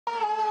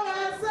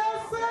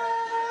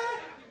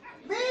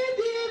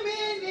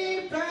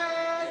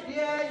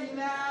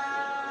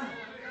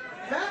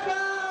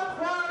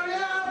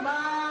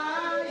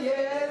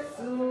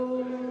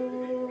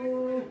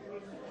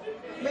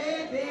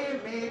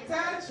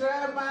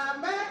Trema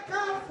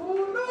meka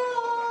funo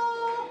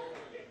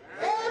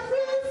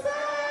efisa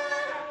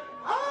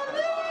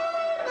onu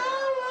na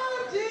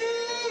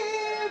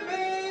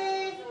wajimi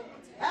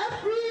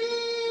every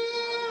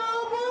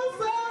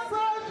obusa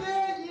so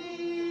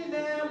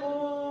yinemu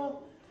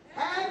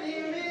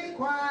enimi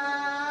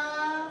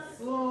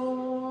kwaso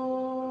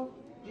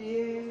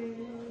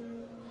die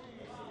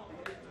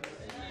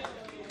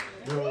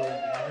no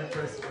my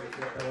president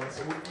that was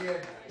only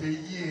the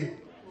year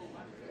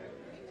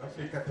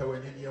Africa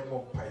tawanyeni ya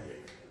mopaye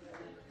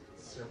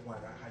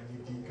semwana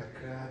hanidi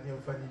kakra ne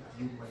mfani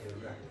biuma ya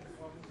rade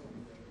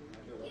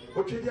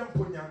otwedia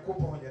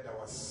mponyankopon ya da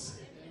wase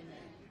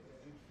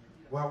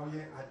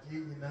wawe adie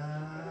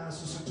nyina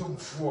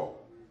susutumfo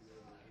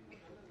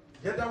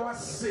ya da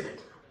wase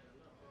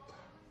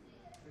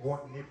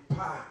wo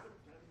nipa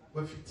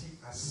wafiti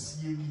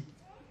asie yi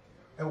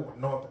e wo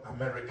North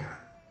America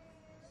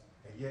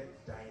a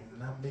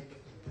dynamic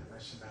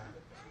international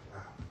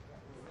lab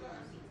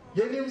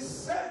yenim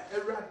se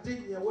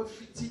erade ya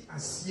wafiti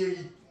asie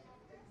yi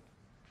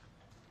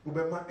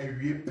ubema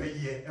ewie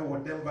peye e wo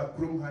Denver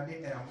krom ha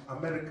ne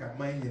America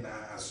man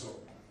nyina so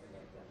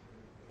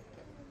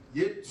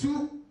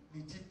yetu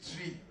ni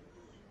titri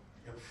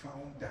the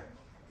founder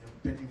the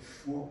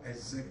benefit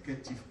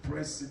executive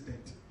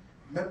president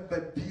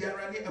member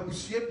biara ne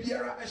abusua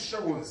biara a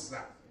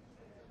shawonsa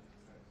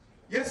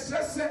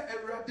yesese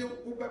erade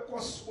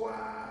ubekoswa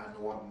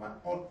no wama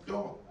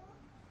odo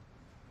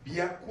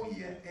biako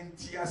ye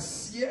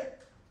entiasie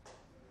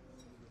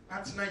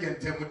atna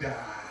yentemu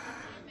da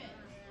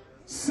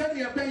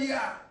senya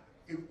beya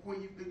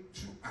ekoyi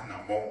betu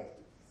anamo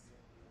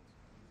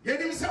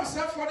yenim se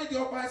osafo de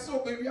oba se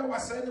obewia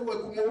wase ne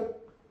wagumo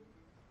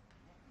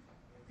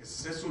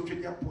yeseso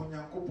twedi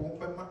aponyankopon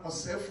bema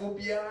osafo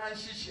biara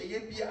nhihye ye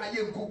bia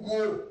aye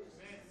nkuguo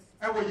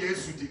ewo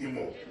Yesu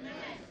dinimo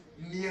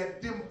ni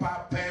edim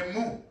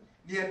papamu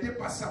ni edi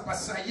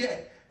pasapasa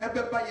ye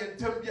ebeba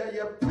yentem bia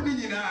ye puni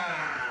nyina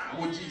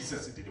wo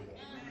Jesus dinimo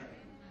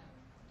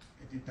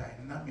edi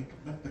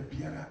dynamic member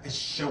biara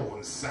ehye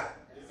wonsa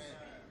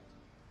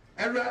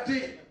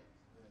erade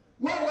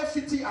wa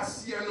wafiti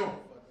asie no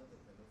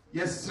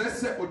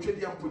yestresse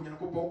otwedi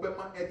amponyankopon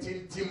bema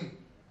etintim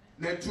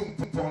na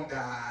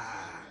tumponda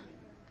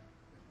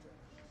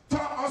to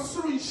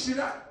osuru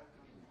nhira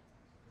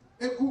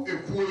egu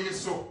ekuo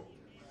yeso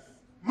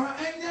ma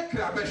enye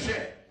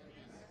krabehwe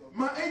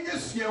ma enye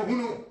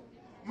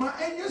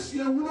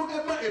suahunu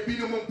ema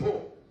ebinom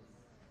mpo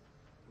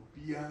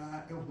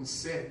obia ehu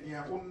se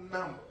nia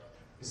onam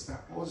Mr.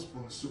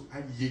 Osborne so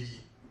ayeyi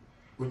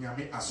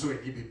onyame aso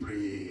eni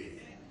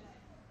bebre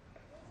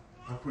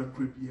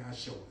akrakra bia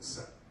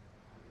shawonsa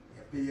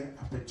yabeya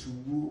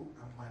apetuwo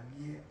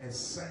amanie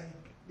esan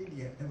ne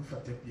ne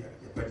emfata bia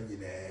yabani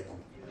nyina egu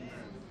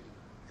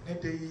ene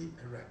dey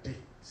erade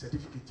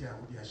certificate a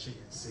wodi ahye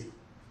yense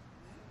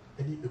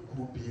eni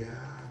ekuo bia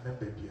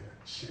member bia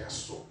shira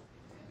so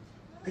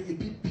eye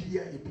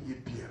bibia ye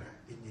biara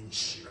enye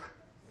nshira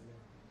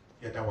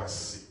yada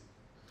wase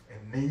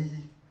enei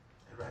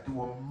erade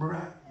wo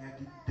mra ya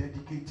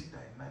dedicated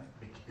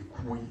dynamic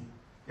ekuo yi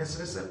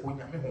yesese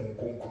onyame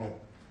honkonkron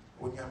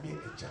onyame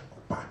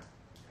ejakoba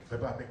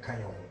beba be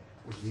kan yo o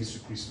Yesu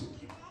Kristo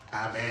di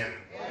amen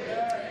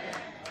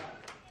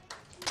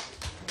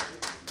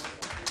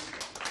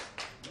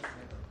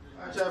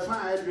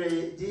Achafa Edre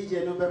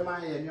DJ no be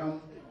man ye nyom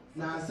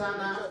na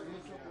sana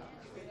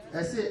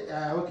ese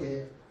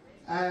okay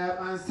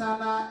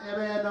ansana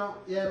ebe no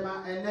ye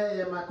ma ene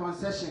ye ma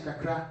concession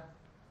kakra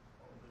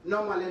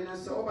normally no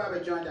so oba be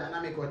join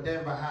dynamic or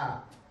Denver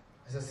ha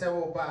as a say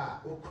oba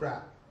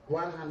okra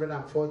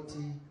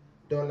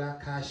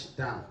 $140 cash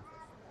down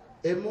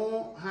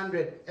emo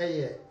 100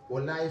 eye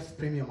or life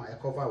premium I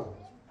cover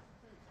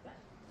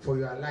for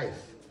your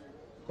life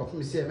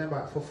come see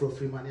remember for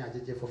free money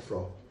ajeje for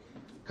floor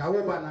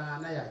kawoba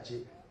na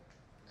yaje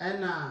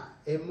ena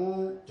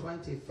emo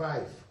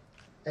 25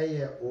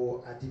 eye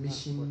or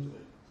admission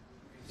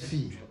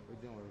fee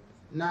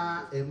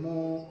na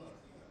emo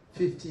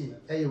 15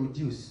 eye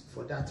dues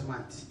for that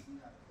month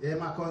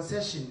my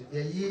concession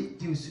ye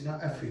dues no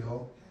every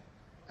ho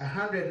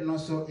 100 no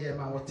so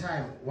my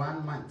time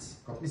 1 month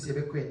come see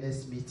be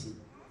next meeting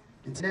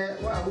then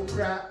wa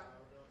ukra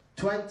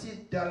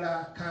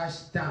 $20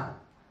 cash down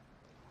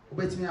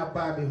obetimi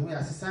ababe hu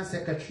assistant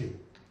secretary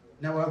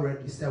na wa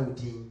register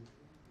within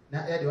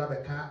na e de wa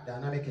beka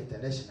dynamic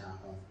international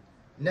ho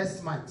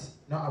next month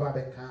no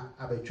ababeka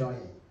abe join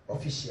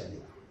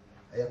officially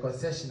a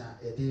concessioner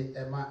e de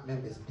ema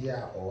members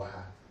bia or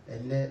ha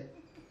ene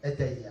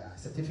etaya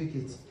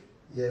certificate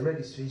your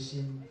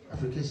registration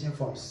application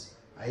forms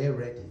are you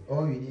ready?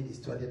 All you need is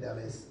 $20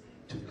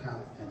 to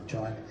come and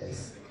join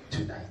us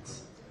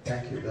tonight.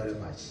 Thank you very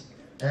much.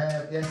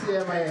 Yes,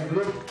 my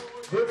group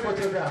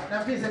photograph.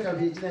 Now, please take a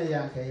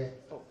video.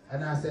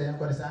 And I say, I'm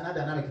going to say another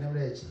dynamic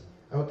number.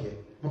 Okay,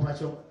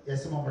 Mopacho,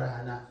 yes,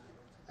 Mombrana.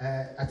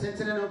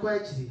 Attention and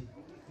Quachi.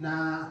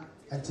 Now,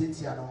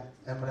 attention,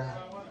 Emra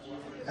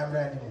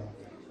anymore.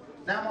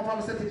 Now,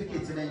 my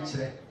certificate in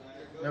Enchre.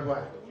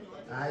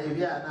 If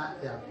you are not,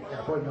 you're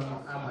going to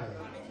am I?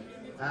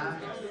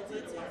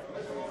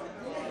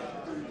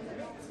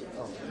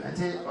 I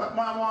say,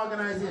 more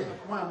organized,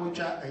 more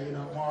mucha, you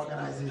know, more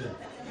organized.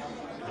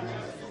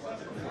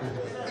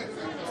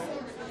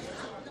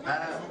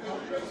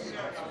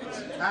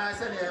 I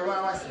said, yeah,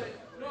 what was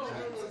it?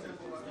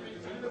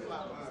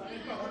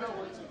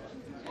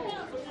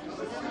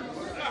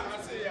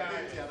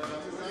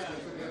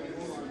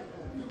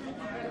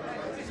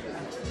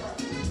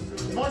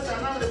 Most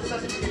are now the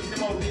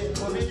certificate of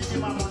the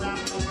Mamma.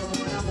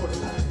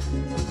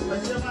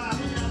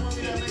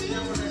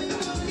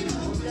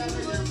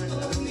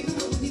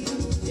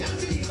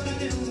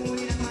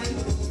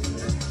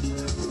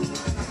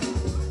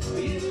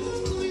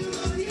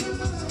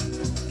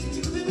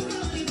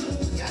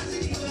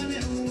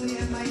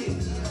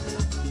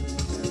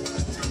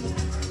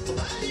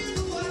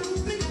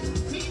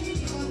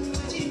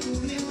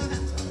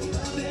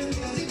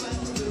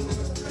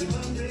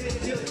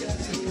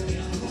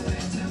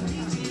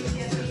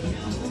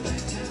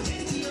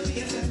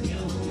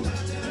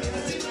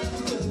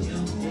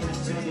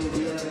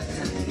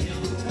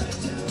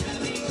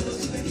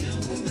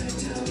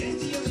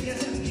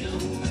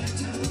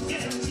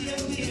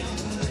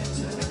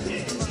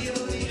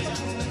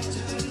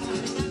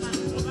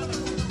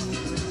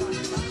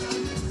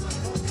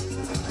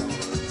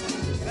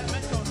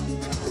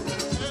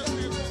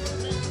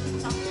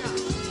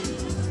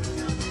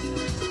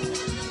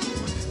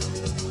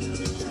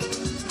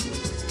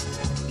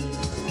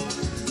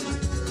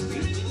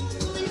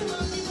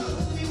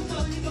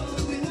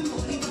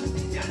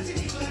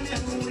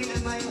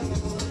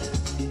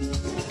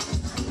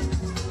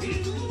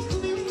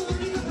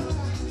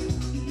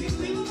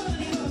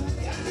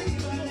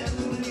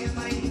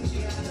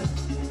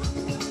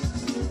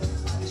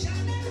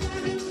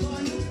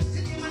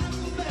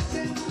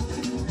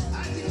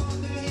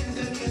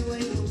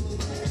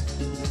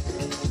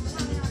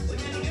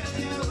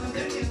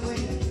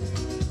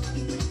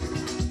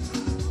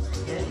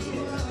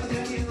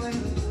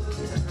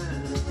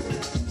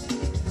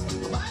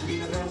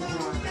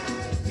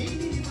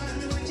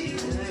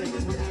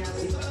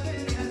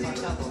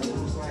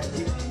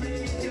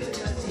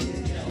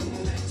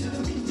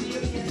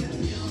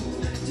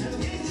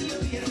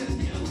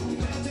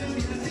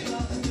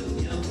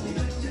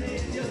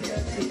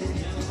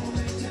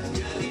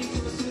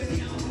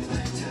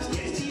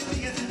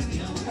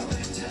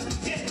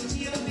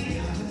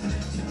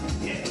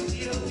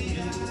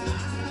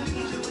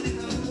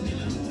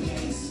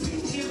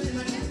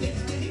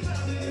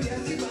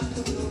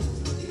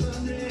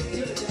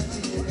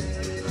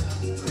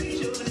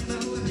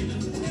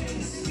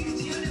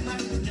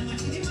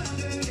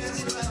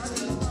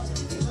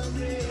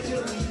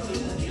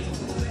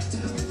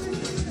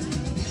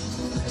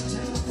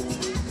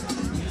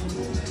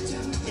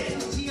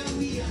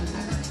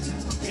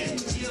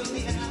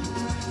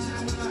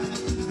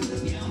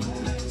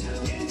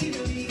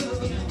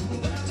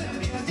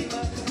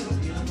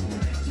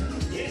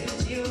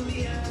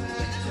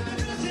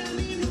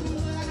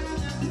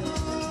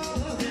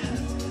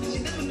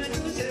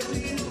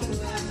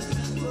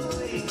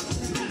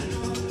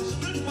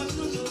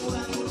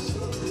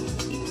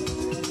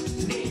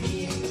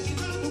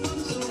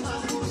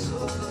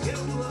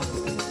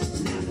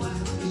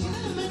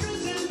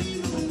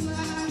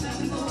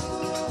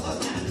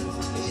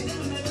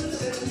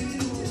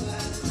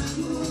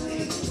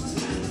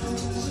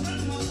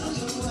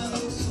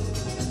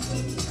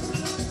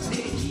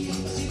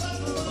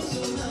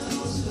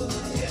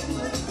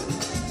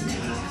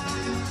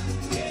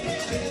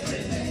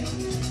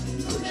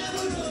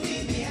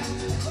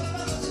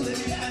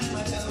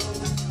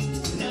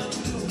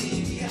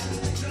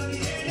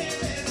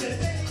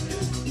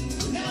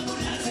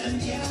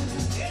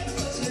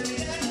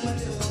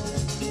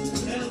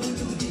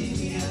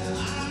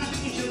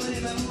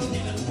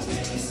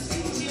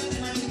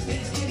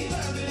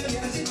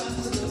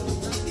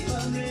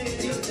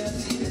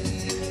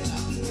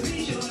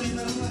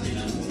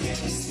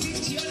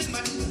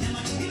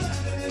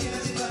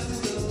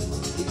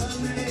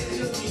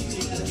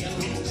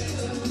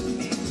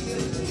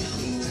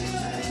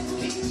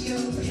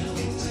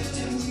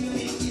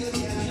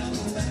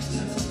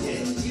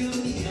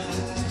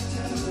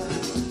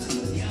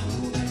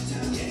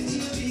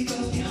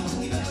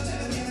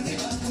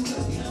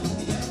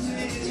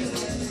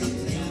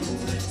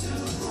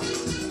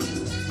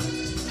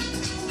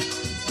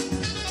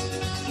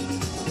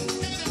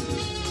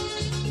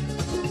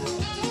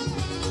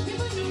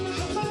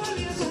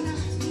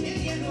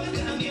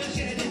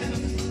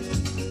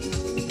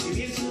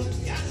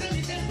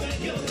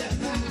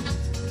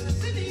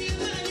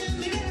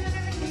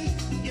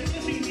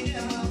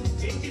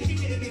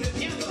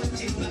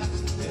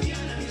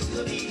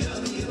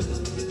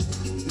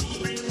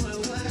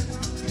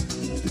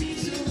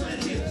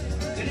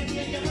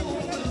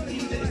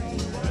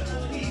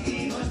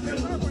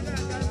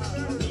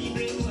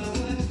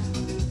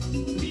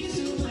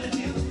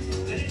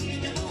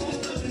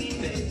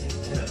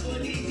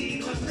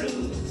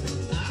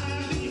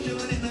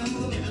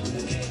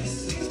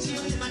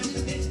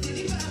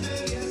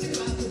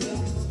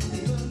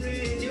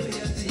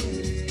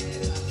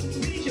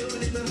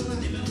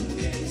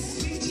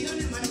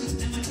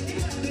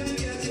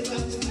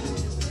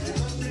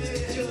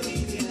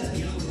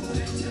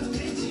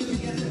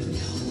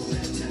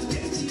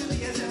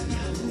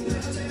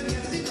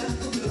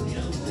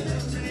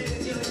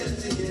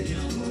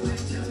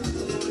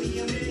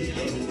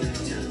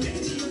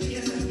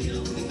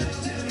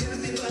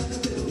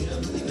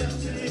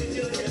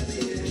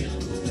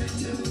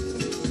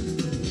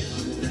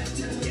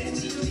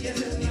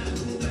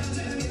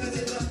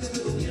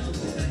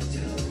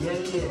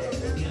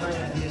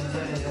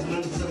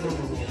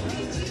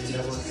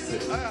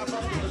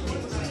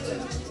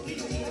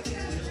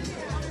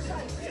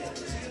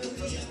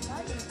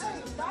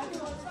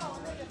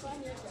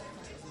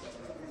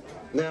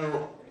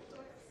 Now,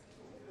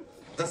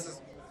 this is.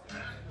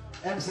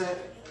 Sir,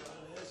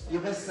 you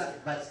best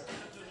but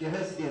you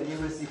have the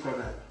numeracy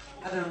corner.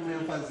 I don't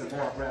remember the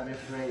more primary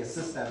friend,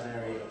 sister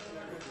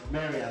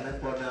Mary, I'm not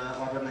for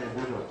now, or my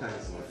good of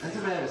times.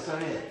 And Mary,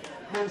 sorry,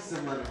 most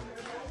of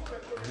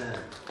them.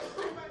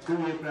 Who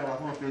will grab a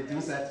home to do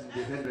that in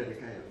the vendor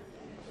kind?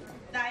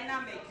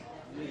 Dynamic.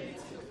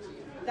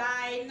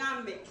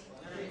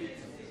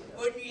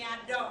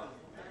 Onyado.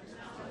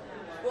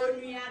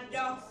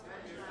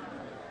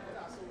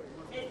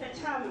 Mr.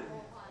 Chairman,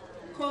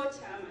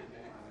 co-chairman,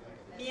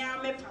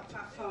 Miame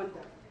Papa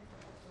founder,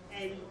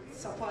 and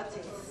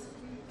supporters,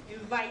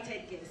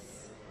 invited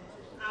guests.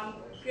 I'm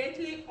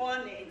greatly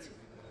honored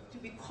to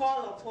be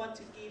called upon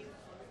to give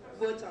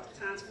vote of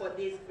thanks for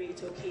this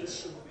great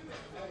occasion.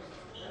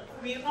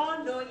 We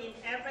all know in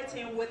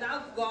everything,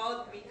 without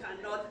God, we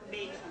cannot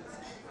make it.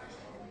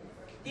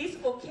 This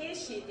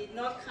occasion did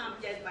not come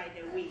just by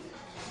the way.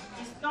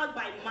 It's not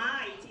by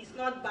might, it's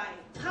not by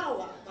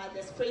power, but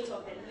the Spirit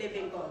of the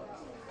living God.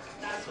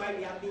 That's why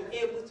we have been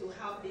able to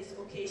have this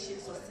occasion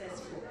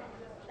successful.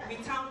 We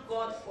thank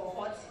God for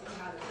what He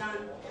has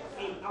done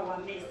in our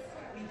midst.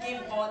 We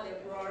give all the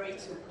glory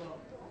to God.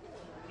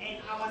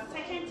 And our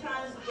second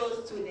thanks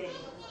goes to the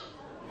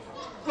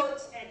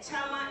coach and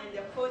chairman and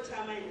the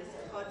co-chairman and the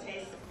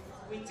supporters.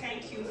 We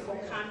thank you for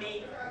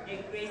coming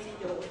and gracing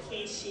the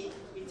occasion.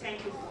 We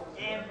thank you for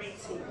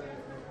everything.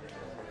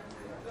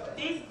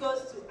 This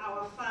goes to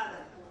our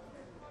father,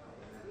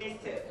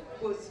 Mr.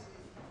 Bose.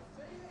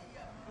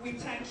 We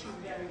thank you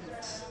very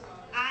much.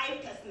 I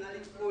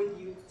personally owe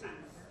you thanks.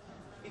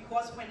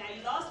 Because when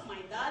I lost my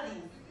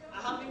daddy,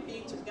 I haven't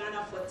been to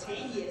Ghana for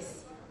 10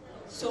 years.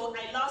 So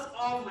I lost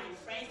all my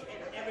friends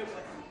and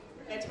everybody.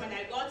 But when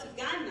I got to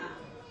Ghana,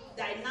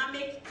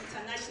 Dynamic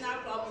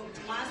International Club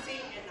in Kumasi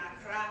and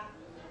Accra,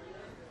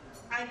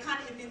 I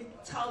can't even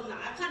tell now,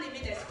 I can't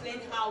even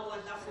explain how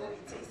wonderful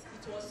it is.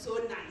 It was so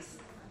nice.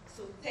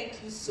 So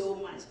thank you so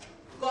much.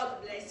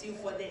 God bless you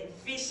for the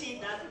vision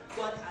that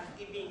God has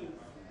given you.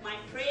 My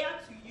prayer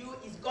to you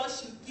is God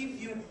should give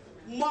you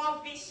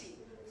more vision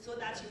so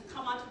that you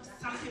come out with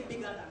something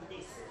bigger than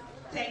this.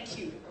 Thank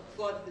you.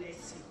 God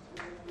bless you.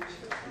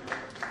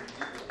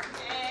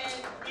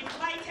 And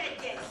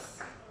invited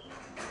guests.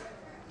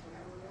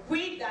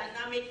 We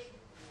Dynamic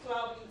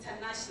Club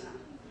International.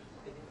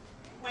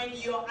 When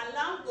your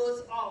alarm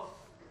goes off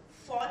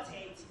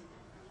 4:30,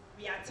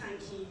 we are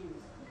thanking you.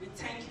 We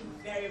thank you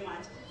very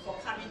much for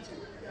coming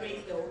to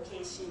grace the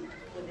occasion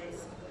with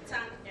us.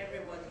 Thank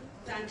everybody.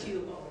 Thank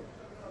you all.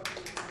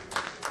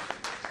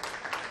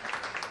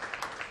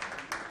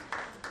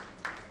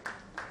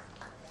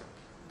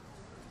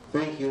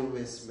 Thank you,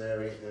 Miss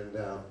Mary.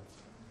 And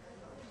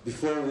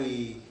before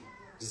we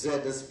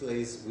desert this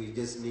place, we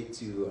just need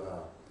to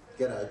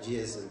get our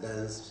cheers and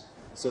dance.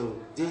 So,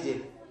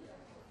 DJ,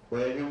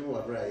 where you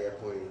are, Brian,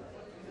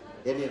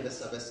 any of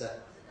us are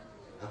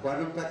a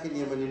quantum packing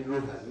your money in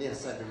Ruhan, near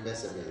Southern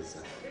Bessa.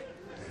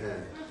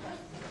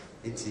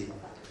 Indeed.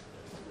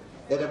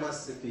 There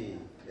must be,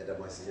 there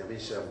must be a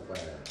mission of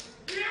fire.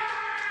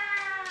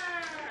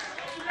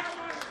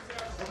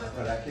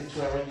 But I can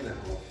try in a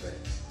whole friend.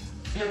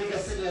 Here we go,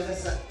 Sylvia,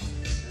 listen.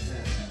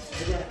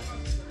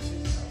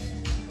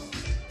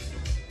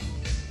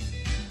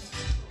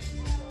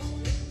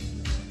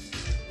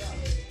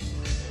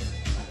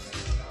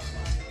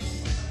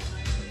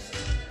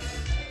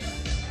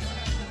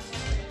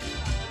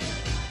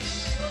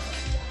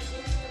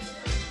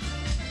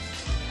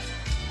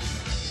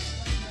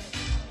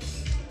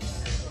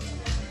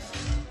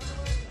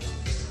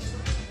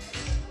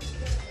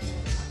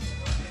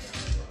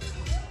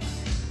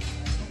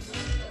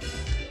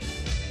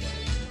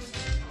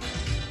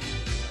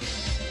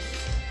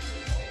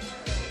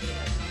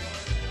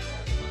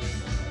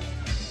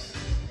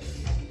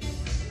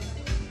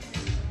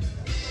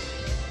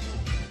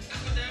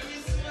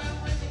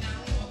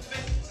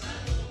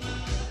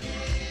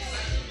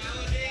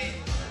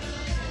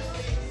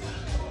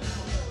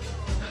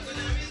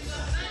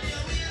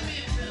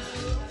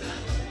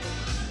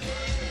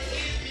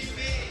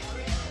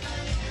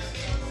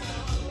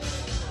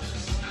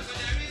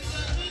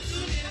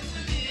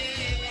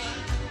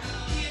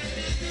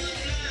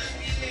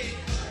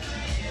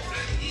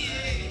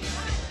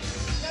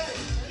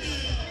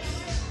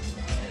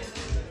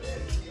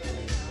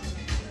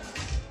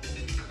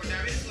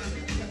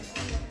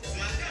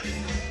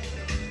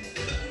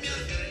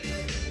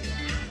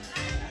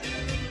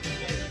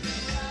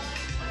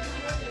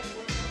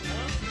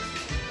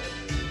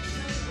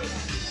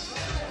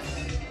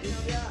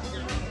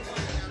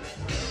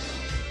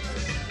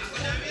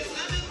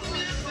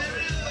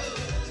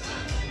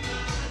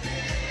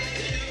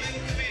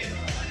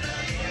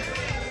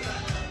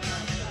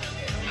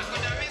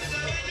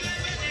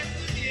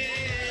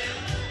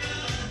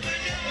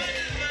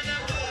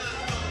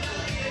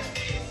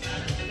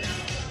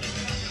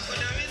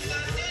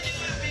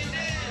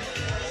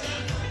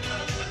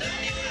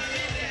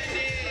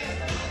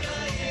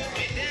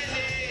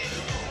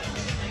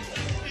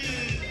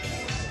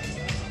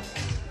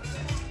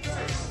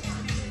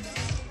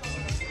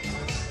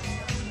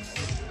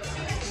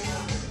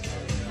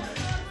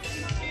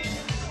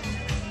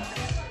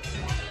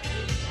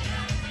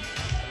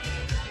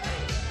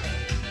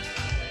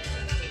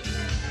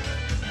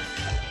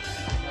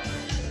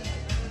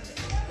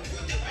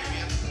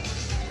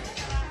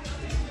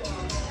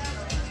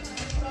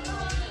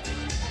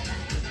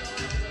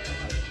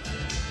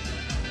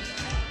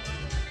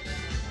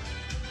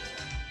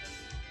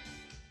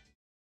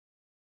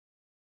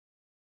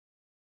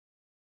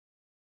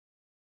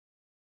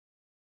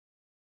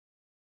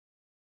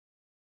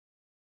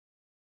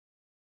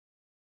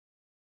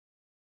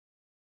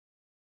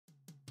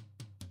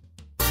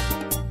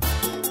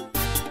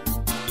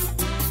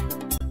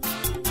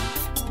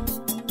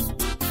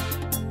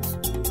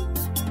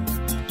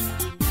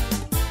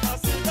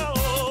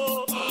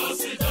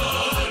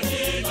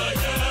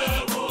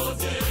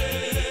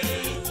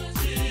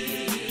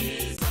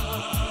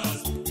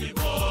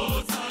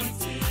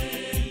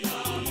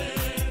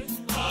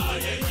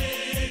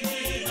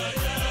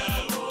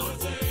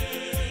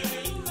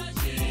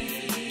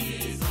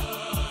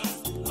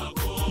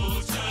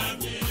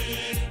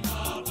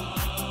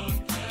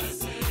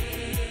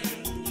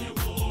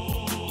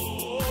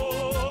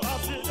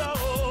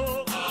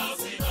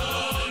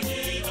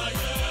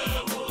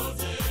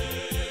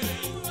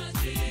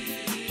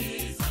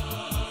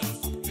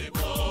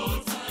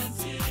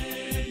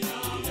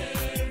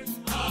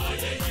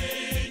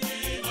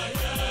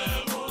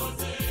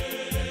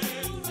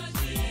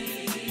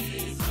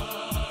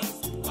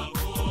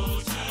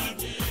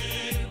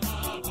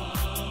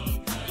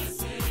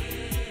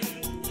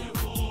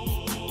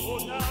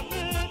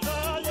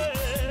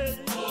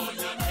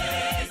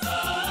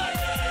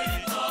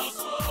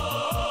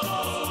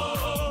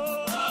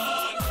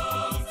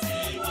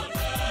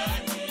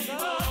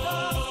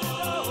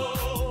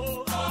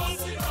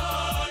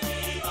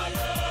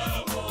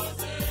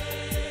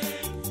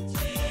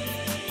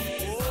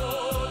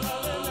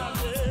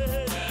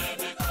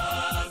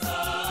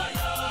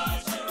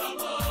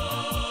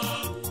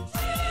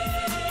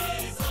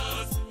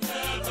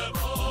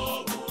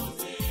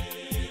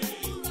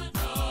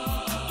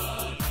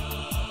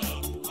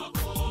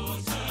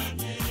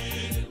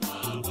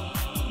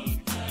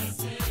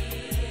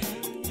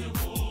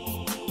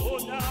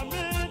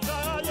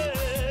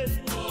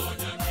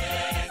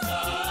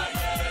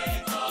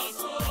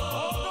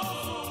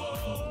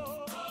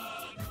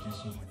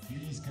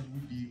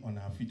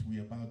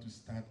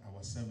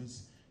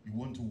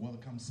 want to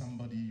welcome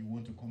somebody, you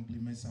want to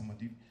compliment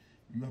somebody.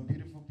 You are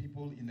beautiful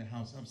people in the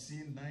house. I've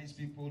seen nice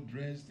people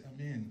dressed. I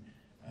mean,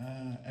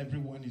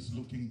 everyone is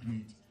looking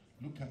great.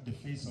 Look at the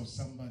face of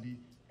somebody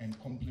and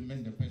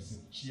compliment the person.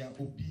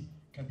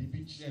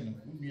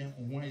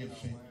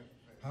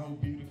 How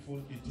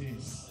beautiful it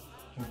is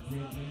for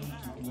brethren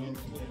to dwell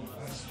together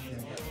as we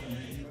are getting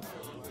ready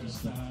to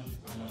start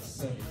our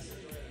service.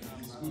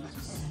 It is good to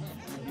see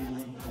every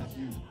one of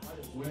you.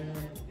 Where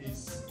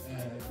is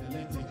the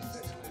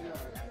liturgist?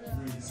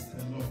 Praise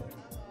the Lord.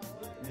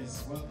 Yes,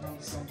 welcome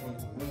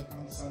somebody.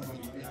 Welcome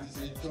somebody. It is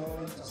a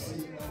joy to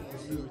see all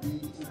of you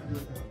beautiful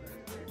people.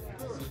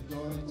 It is a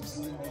joy to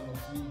see all of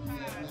you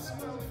here this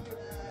morning.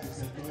 It is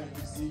a joy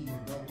to see you.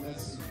 God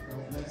bless you.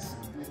 God bless you,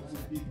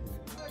 beautiful people.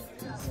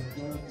 It's a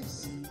joy to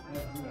see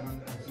every one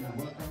of you.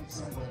 Welcome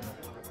somebody.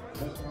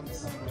 Welcome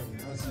somebody.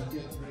 As you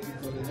get ready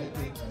for the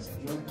liturgist,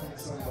 welcome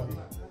somebody.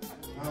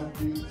 How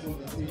beautiful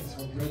it is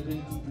for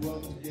brethren to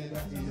dwell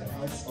together in the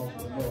house of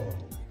the Lord.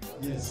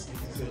 Yes,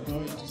 it is a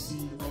joy to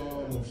see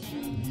all of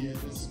you here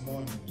this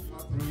morning.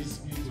 Praise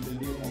be to the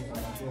name of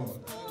our God.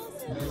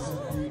 Blessed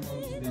be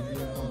unto the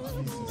name of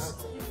Jesus.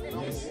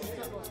 Yes.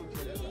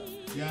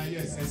 Yeah,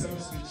 yes, I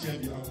sound switch here,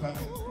 you are back.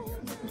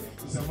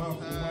 It's a man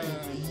for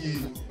a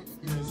year.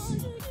 Yes,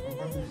 I'm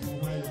back for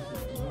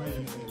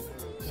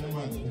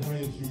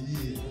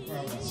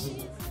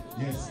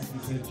yes, it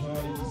is a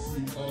joy to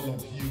see all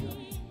of you.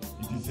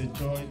 It is a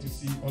joy to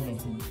see all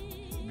of you.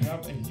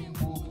 Grab a hymn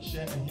book,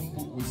 share a hymn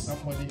book with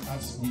somebody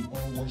as we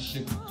all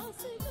worship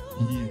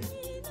here.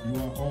 You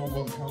are all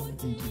welcome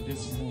into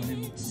this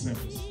morning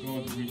service.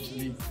 God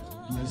richly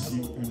bless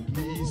you. And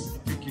please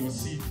take your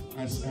seat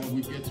as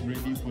we get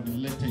ready for the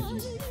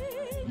liturgies.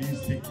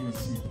 Please take your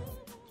seat.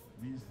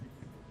 Please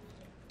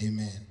take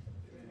Amen.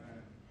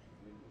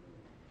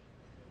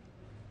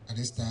 At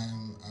this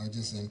time, I'll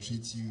just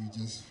entreat you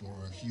just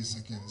for a few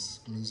seconds.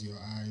 Close your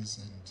eyes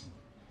and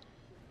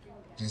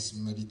just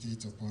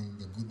meditate upon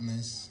the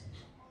goodness,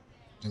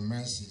 the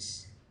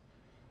mercies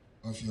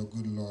of your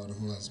good Lord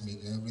who has made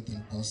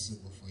everything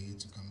possible for you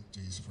to come to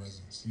his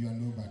presence. You are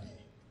nobody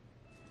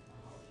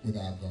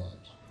without God.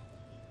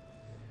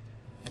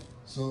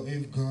 So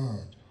if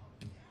God,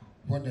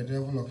 what the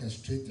devil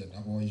orchestrated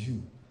about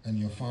you and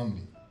your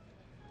family,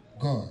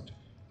 God,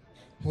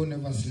 who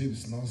never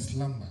sleeps nor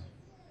slumber,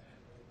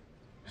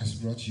 has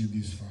brought you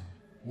this far.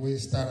 We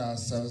start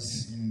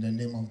ourselves in the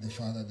name of the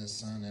Father, the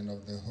Son, and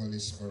of the Holy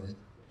Spirit.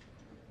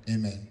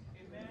 Amen.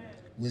 Amen.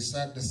 We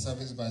start the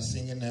service by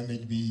singing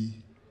MHB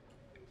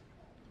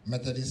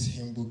Methodist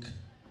Hymn Book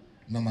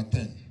number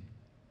 10.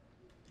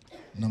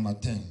 Number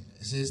 10.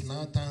 It says,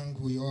 now thank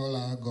we all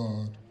our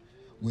God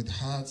with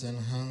hearts and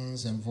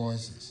hands and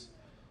voices,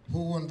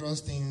 who wondrous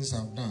things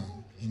have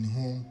done, in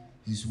whom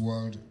his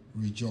world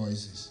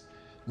rejoices.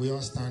 We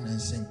all stand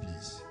and sing,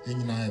 please.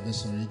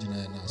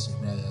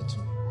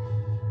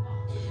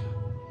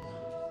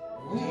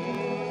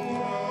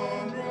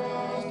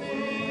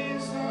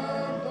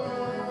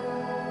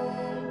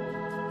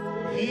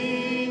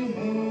 in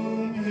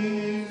whom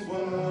his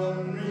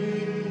world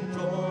rejoices.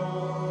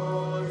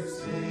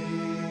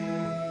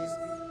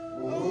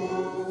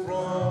 Oh,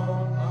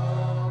 from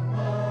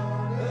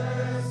among the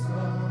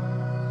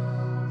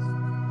stars,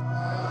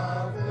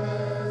 our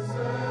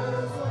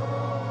blessed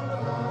on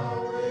our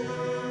way,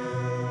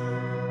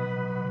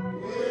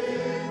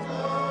 with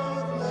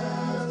God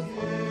bless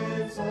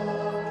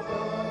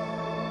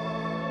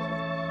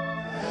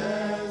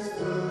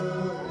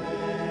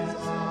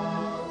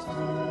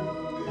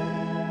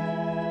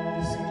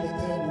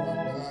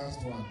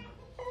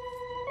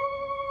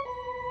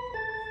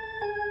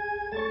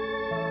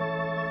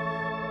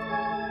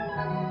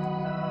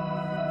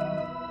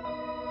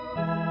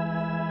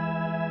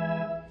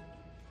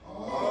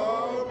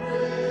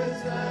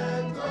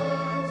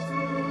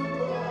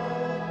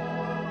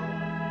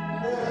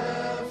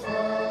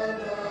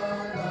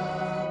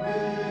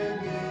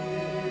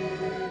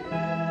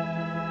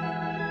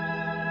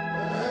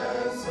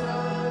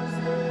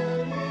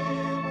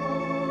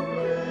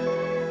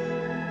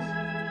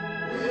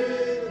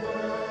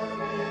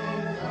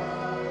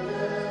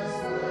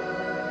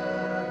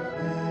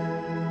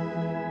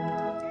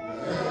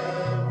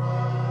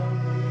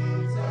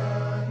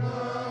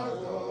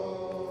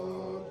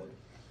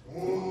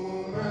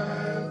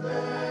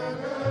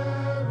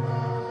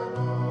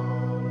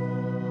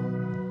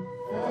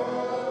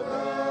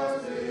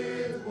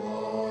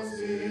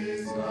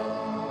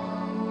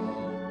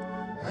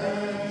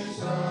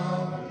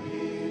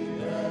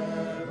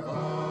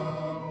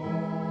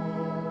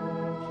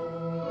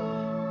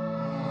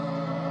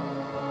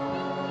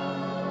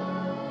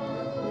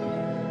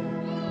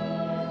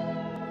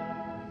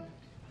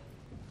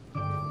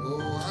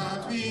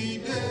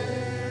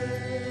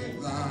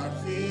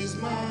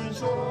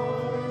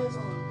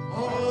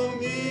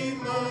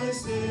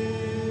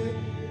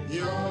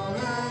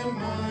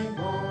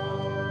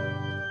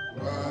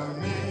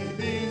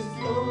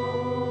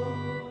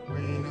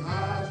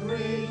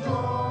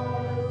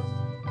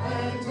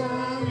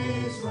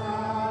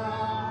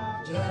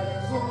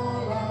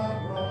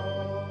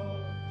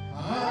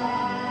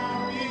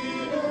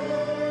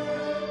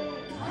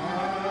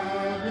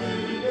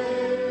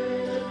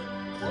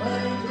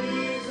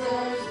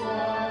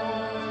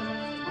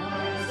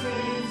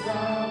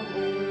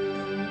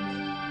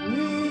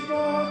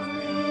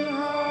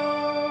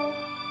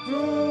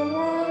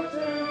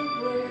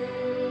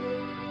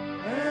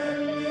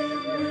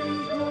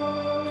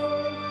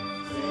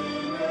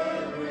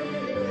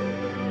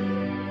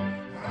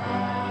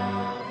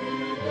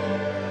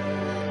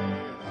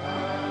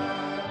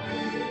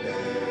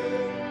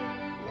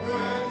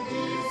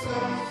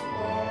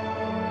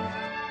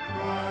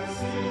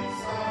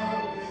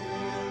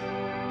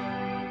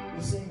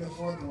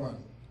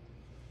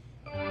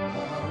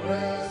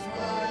Rest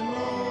my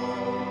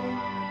Lord,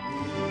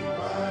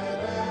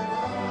 divided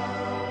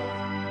out,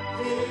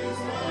 His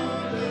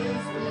word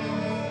is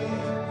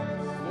great,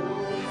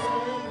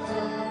 full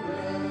of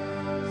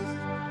rest,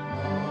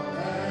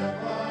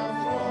 forever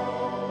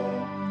from,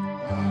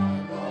 and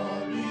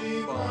not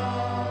be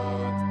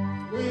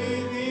bound,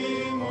 with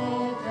Him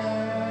of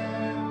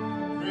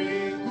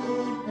every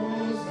good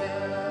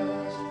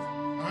possess.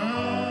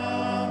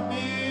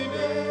 Happy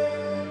day,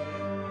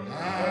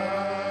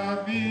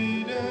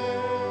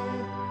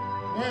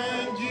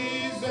 when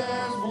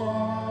Jesus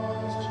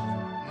washed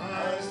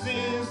my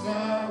sins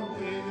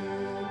away.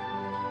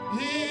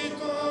 He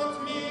taught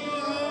me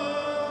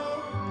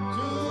how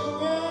to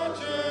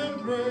watch and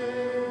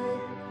pray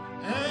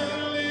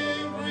and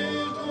live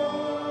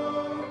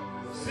rejoicing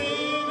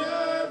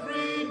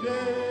every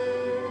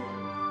day.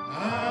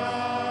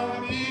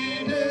 Happy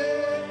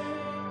day,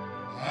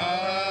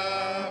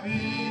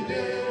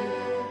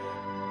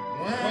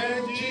 when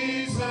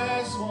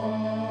Jesus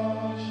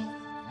washed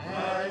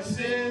my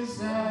sins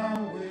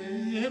away.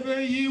 Ebe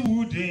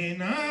you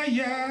deny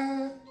ya,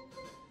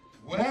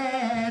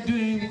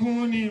 wedding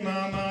kuni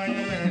mama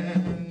ya.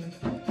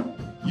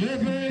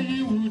 Ebe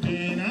you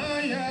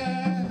deny ya,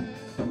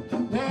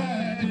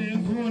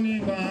 wedding kuni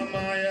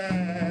mama ya.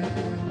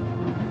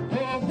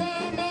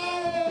 Obama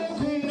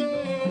okuno,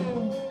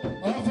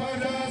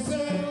 ofada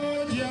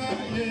soja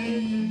ye.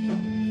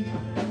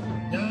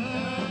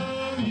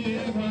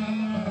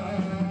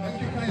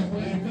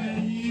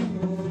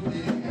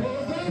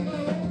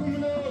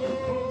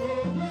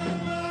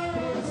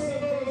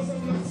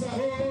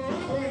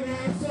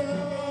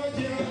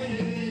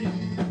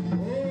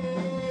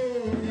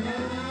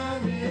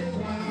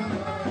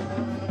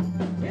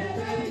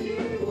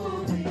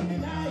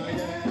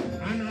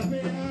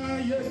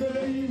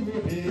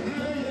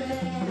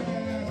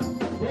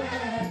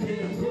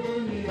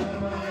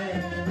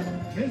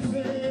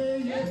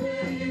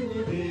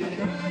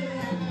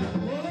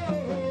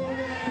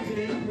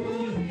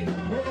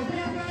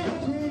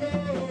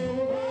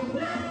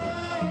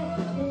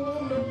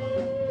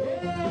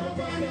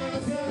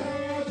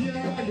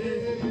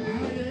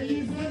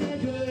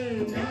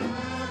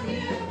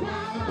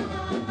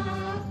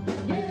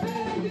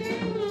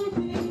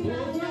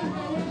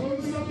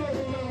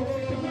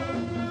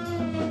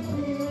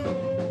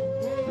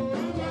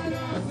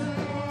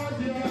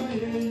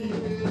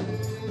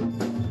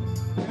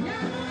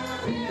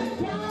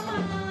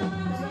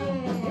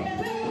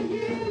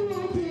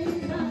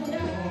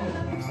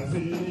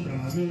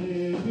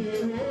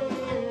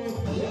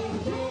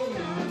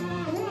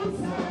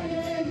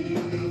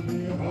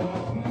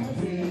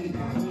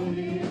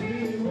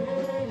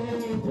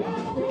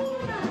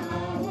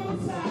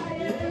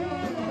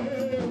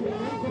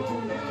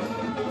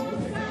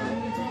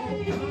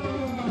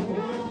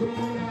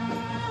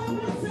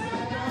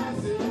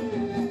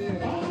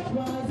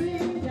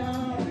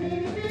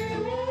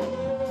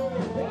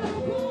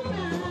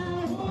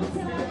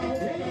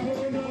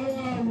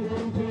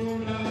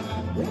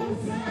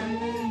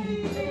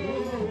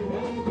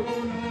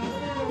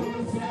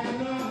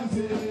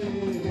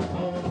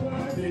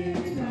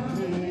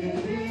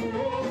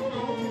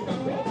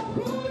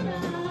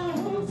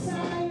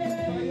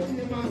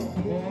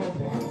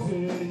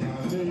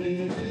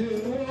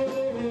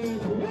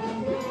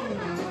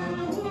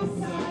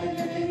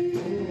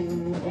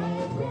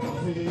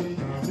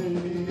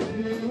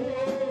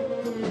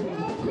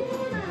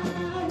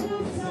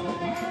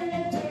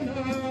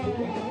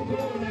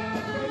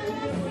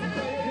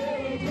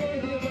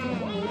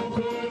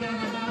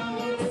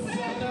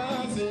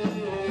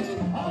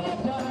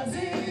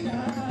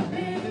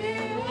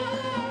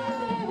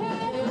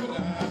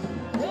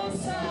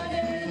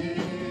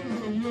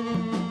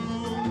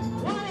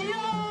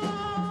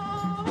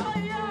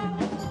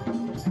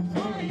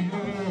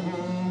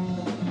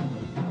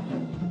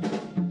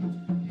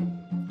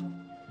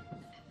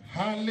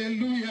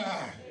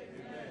 Hallelujah.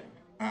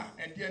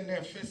 And then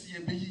the first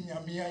year being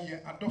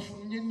Yamia, Adolfo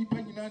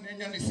Yenipana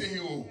and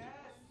Yaniseo.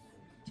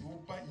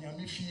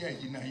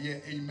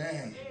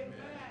 Amen.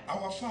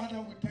 Our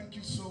Father, we thank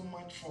you so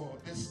much for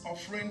this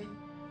offering.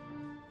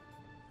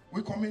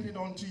 We commit it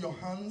unto your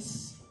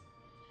hands.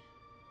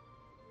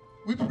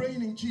 We pray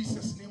in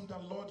Jesus' name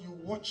that, Lord, you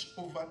watch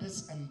over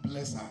this and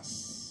bless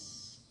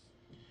us.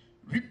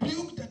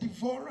 Rebuke the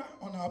devourer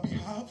on our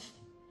behalf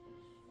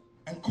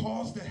and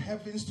cause the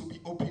heavens to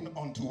be open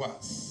unto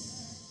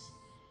us.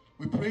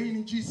 We pray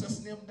in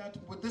Jesus' name that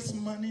with this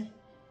money,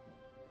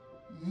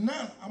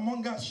 none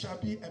among us shall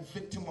be a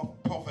victim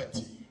of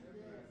poverty.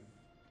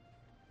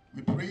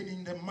 We pray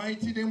in the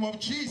mighty name of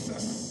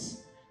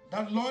Jesus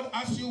that, Lord,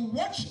 as you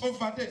watch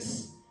over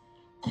this,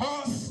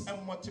 cause a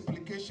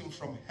multiplication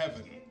from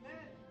heaven.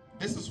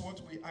 This is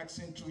what we ask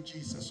in through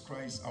Jesus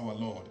Christ our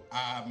Lord.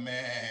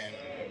 Amen.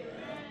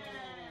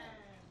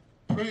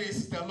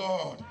 Praise the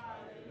Lord.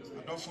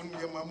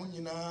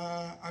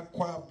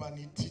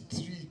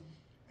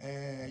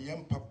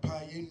 Yam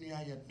papa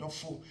yenya ye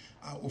dofo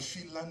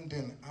ofi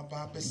London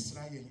aba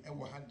besra yen e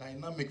wo ha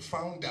dynamic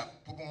founder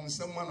bon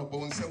semano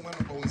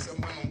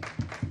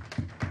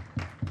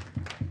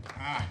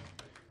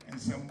and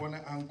somebody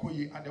uncle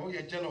you at the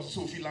way jealous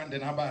Sophie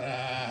London about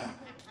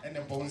and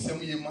the bone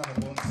some year man,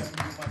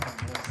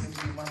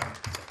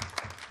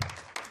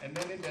 and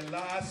then in the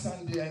last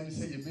Sunday, I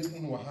say, you be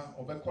Muha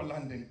or Beko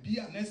London, be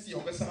a Nessie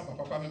or Besaba,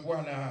 Papa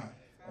Miguana,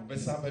 or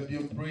Besaba, be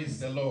praise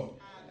the Lord.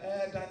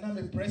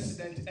 Dynamic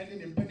president, ending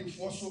in Penny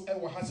Fosso,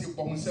 ever has your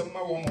bones, and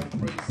my woman,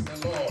 praise the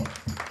Lord.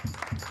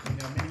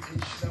 And I mean,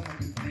 each time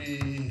we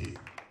pray,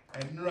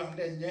 and round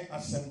then, yet,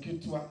 as some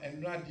Kitua,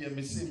 and Radia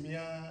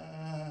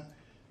Messimia.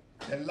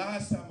 The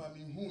last time I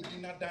mean, who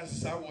dinner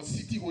dance, I was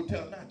City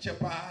Hotel, not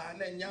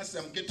Japan, and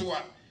Yasam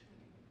Kitua.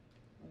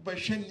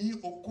 Bashani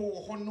oko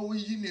hono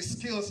yini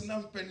skills na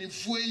mpeni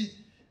fui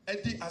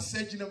edi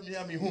asejina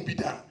miami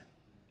humbida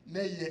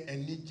na ye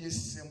enije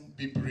sem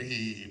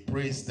bebre.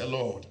 Praise the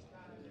Lord.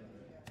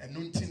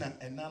 Enuntina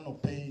enano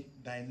pay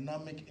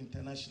Dynamic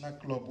International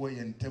Club where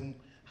yentem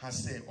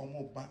hase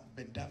omo ba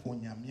beda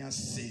onyamia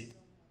se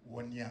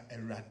wonya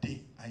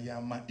erade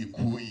ayama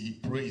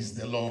ekuyi. Praise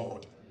the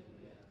Lord.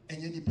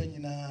 Enye nipa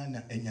nyina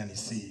na enyane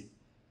se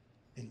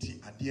enti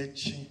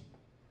adechi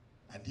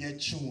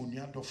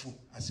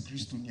as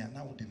Christo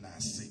now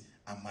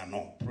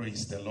amano.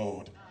 Praise the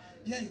Lord.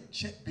 Yeah,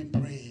 check be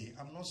pray.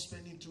 I'm not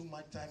spending too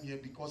much time here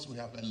because we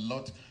have a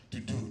lot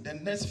to do. The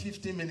next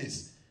 15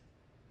 minutes,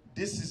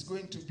 this is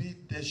going to be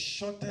the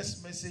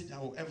shortest message I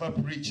will ever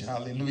preach.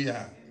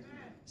 Hallelujah.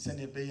 Send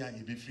a bay and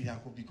you be free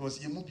because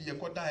you move your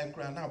quota and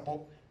cry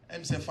now.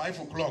 I'm say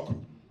 5 o'clock.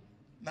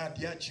 Now,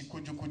 dear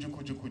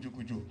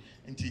Chikuju.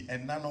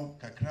 And nano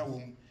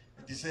kakrawum.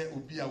 They say,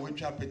 Ubi, I will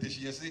trap it.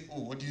 She say,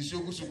 oh, what is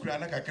your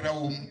Sukrana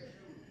Kakrawum?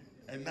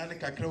 And Nana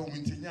Kakrawum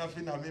in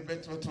Tinyafina, may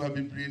better to have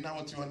been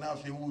now to an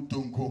Afi who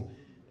don't go.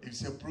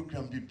 It's a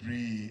program be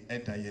pre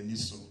at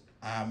Ayaniso.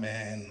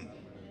 Amen.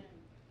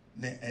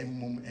 Ne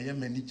emum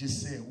ayamaniji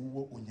say,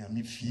 Uwo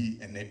Unyamifi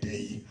and a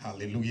day.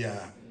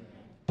 Hallelujah.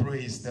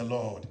 Praise the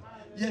Lord.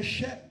 Yes,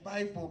 share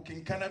Bible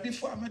can I be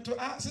for me to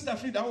ask Sister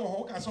Frida or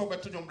Hawk as over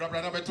to your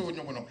brother Beto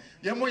Yomono.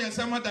 Yamoya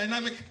Sama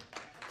Dynamic.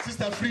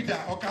 Sister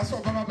Frida, or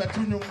Casso Baba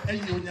Betunum,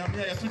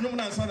 Ayunyamia, Tunum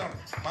and Sana,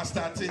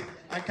 Mastati,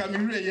 and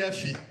Camille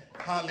Yefi.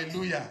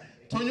 Hallelujah.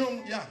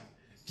 Tonum, ya,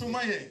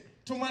 Tumaye,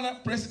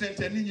 Tumana President,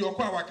 and in your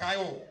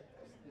Kawakayo.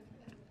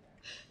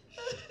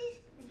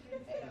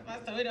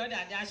 Master, we don't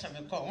have Dasha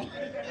Meko.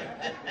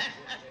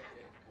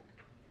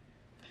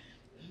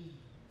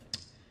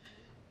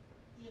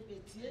 You be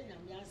tearing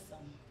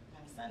Yasam,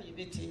 my son, you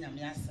be tearing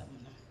Yasam.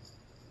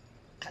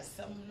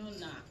 Asam no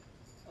na,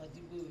 or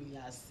the boo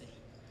Yase.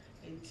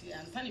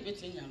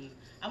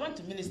 I want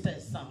to minister a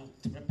song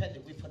to prepare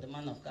the way for the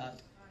man of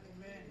God.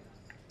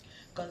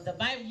 Because the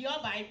Bible, your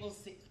Bible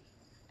says,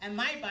 and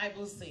my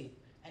Bible says,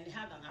 and it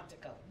had an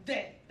article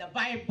there. The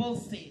Bible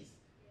says,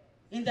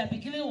 in the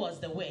beginning was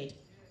the Word,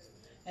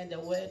 and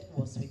the Word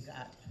was with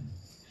God.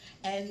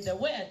 And the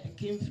Word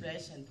became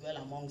flesh and dwelt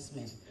amongst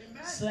men.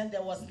 Amen. So and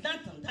there was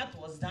nothing that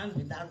was done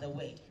without the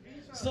Word.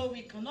 So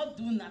we cannot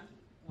do nothing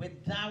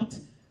without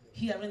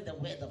hearing the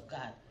Word of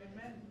God.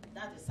 Amen.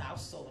 That is our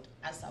sword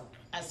as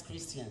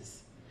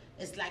Christians.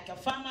 It's like a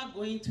farmer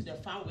going to the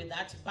farm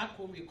without, back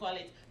home we call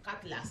it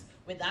cutlass,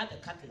 without the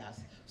cutlass.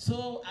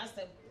 So as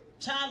a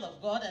child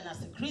of God and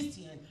as a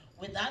Christian,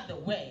 without the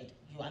Word,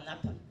 you are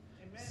nothing.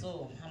 Amen.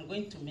 So I'm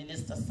going to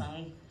minister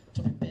song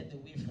to prepare the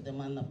way for the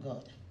man of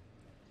God.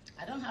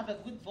 I don't have a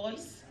good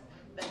voice,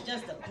 but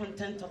just the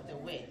content of the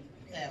word,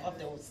 of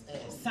the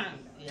song.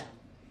 Yeah,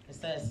 it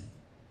says,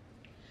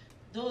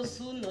 those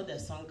who know the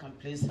song can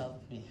please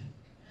help me.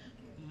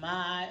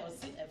 My, or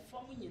see a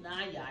form in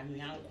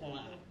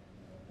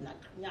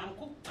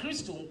Yanko,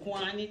 Christian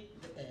Kwani,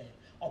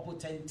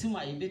 opportunity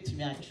my bit to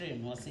me a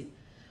train, was it?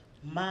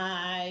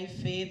 My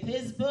faith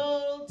is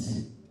built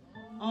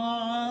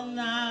on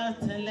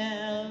nothing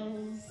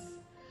else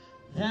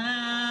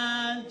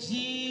than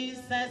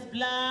Jesus'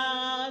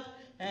 blood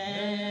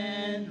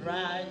and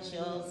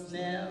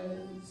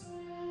righteousness.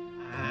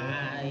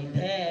 I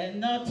dare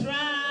not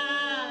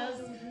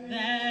trust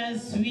the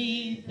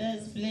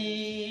sweetest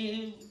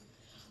flame,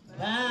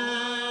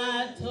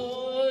 but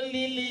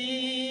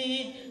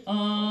only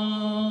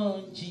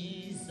on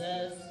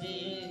Jesus'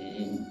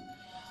 name.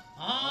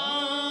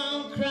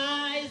 On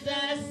Christ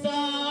the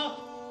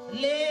solid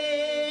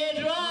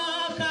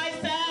rock I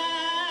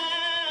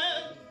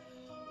stand.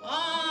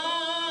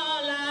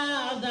 All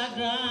of the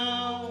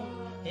ground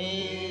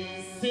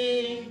is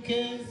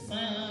sinking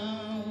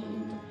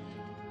sound.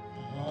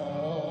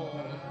 All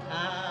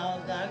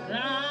of the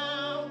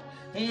ground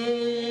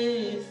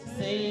is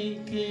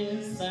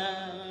sinking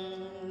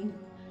sound.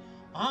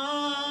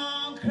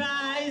 On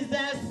Christ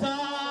the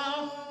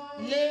solid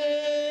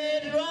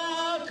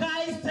rock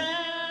I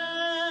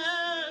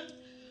stand.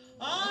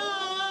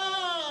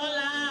 All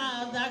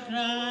of the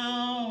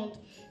ground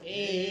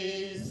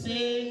is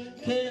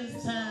sinking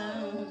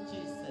sound.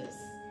 Jesus.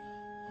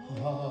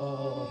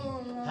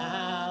 All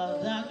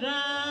of the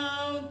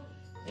ground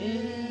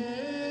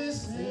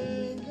is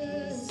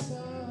sinking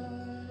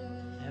sound.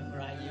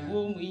 Embraye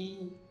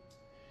womi,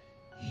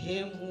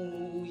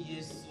 hemu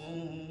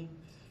yesu.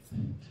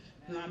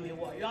 Nami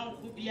wa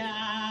yanku bia,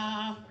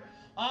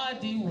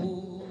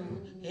 Odiwu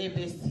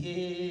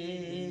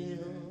ebesie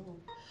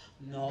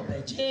no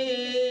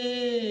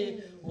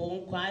beje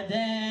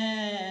unkwade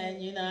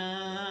nyina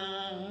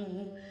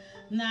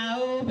na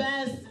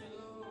obesu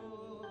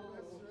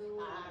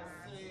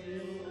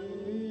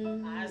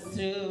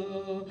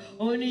asu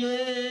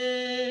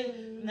onie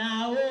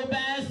na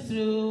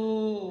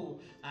obesu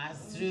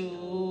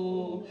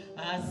asu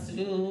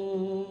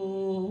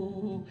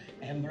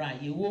emra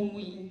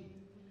yewomu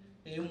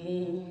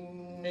emu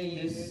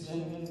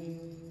eyesu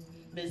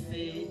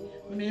mese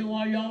me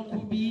woyon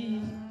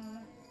kubi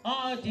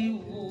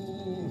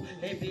odiwu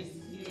ebisi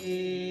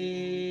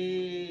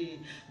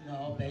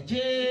no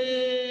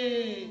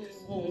beje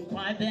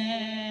unkwade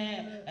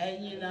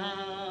enyina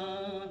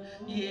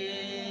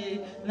ye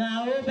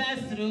na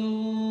obesru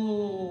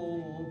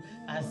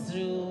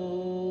asru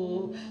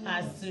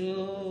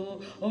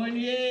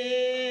onye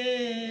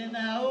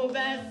na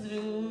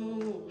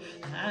obesru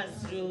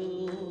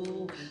asru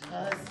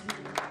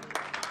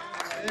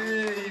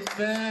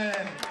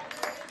Amen.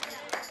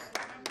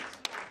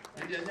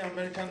 The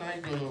American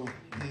Idol.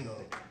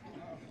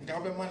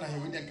 Government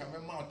and you didn't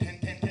come out 10.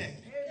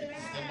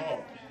 The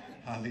Lord.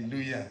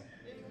 Hallelujah.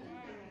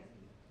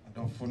 I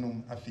don't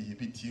follow a fee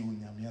bit you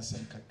in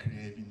Yamiasan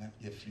Kakrabi, not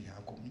your free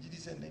hako. You didn't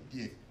say,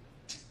 dear.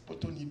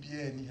 Potoni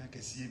beer, ni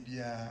hakasi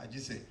beer. I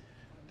just say,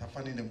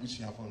 Tafani the bush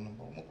you have on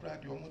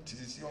Mokrad, your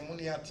mutis, your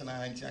money at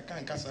tonight. I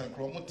can't cast a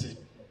cromoti.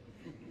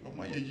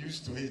 But you're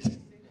used to it.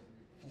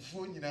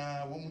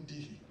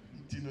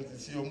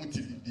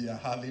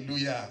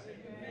 Hallelujah.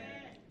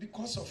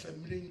 Because of a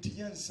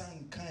Merintian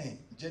San kind,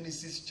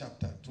 Genesis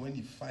chapter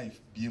 25,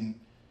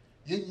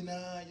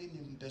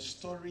 the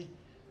story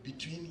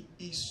between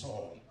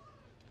Esau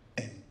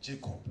and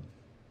Jacob.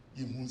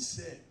 You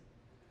say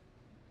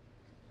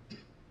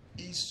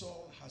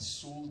Esau has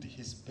sold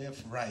his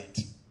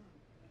birthright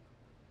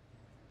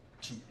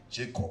to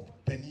Jacob.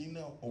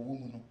 Penina or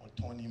woman or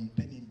turning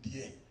penny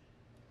dear.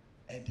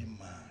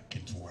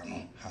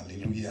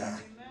 Hallelujah.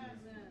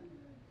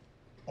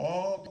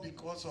 All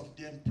because of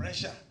their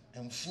pressure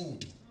and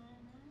food.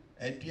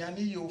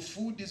 Ediani, your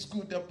food is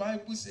good. The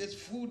Bible says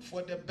food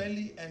for the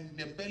belly and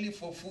the belly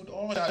for food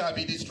all shall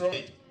be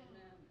destroyed.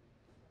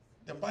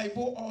 The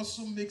Bible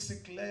also makes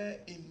it clear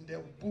in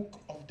the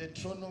book of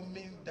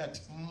Deuteronomy that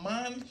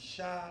man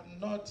shall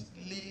not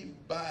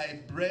live by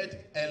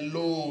bread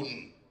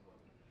alone.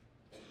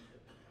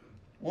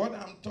 What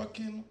I'm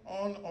talking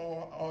on,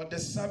 or the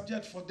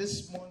subject for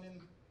this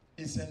morning,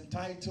 is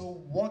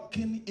entitled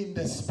Walking in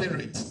the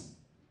Spirit.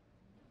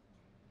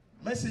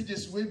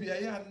 Messages will be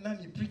a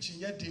nani preaching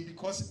yet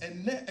because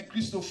a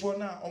Christopher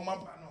na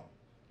omabano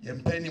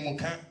yempeni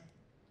muka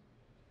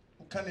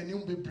ukan a new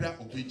bebra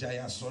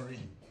obijaya sorry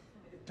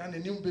can a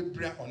new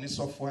bebra on his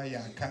software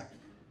yanka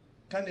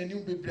can a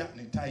new bebra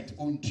ni tight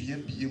on to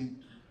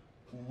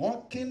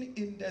walking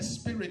in the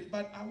Spirit.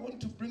 But I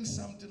want to bring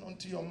something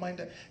onto your mind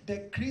that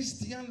the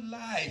Christian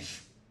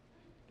life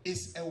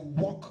is a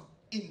walk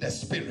in the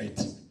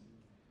Spirit.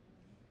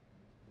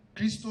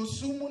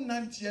 Christosumu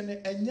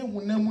nantiene enye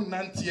hunemu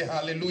nantie.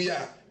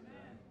 Hallelujah.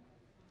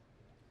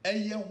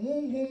 Enye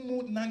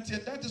humu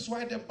nantie. That is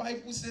why the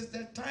Bible says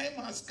the time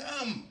has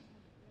come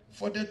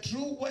for the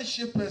true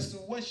worshippers to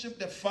worship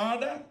the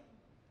Father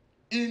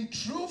in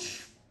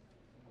truth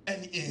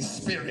and in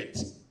spirit.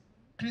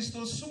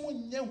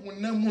 Christosumu nye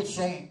hunemu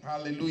som.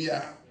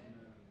 Hallelujah.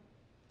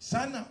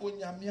 Sana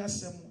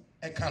onyamiasemu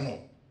ekano.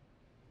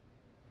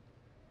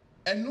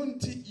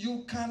 And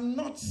you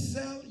cannot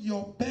sell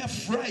your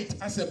birthright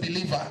as a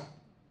believer.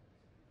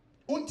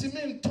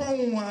 Untimin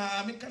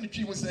tonwa mi kan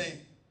twi mo say.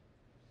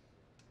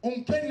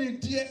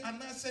 Umpeni die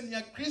anase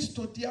ne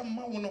Kristo dia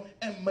ma wono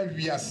emma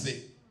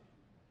wiase.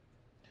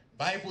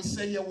 Bible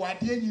say ye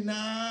wade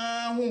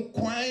nyina ho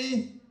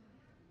kwan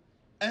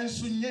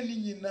enso nye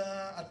ni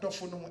nyina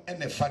adofo no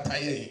ene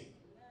fataye.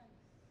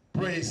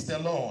 Praise the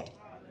Lord.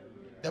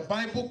 The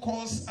Bible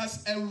calls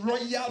us a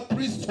royal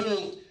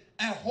priesthood,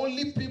 a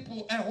holy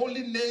people, a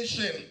holy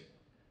nation.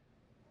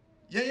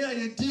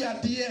 Ye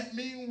dia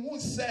me hu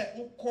se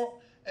ukọ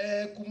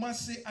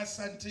Kumasi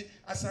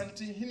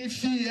Asante hini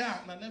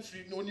fia na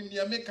nafri no nim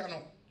ne meka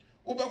no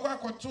ubekwa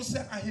akoto se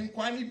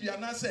ahenkwa ni bia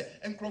na se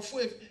enkrofo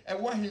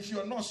ewa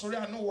ahemfio no sori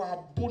ano wa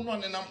abo no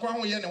ne namkwa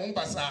ho ye ne ho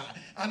basa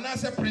ana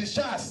se Prince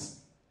Charles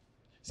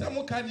se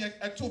mo ka ne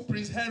eto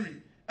Prince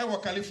Henry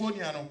ewa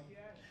California no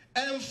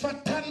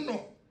emfata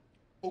no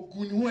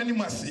oguni ho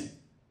animase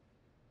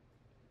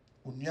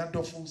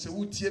oniadofo se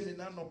wutie me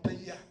na no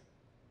paya.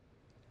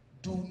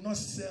 Do not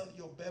sell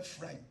your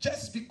birthright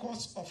just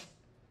because of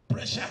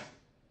pressure.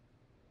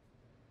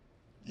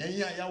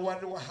 Ya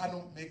wari wa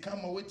hano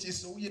mekama weti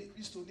so ye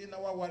Kristo ni na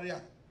wa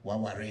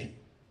wari.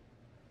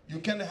 You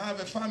can have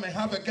a farm and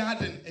have a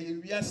garden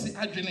and we are see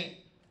adwene.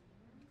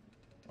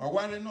 Wa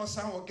wari no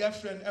san wo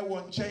girlfriend e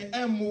won chen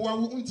emmo wa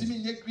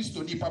untimi nye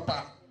Kristo ni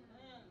papa.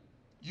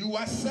 You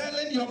are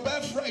selling your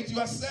birthright, you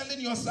are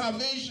selling your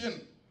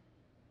salvation.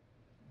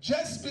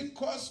 Just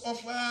because of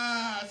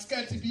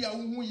scarcity be a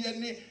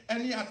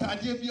any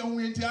atade be a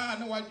winter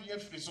and what you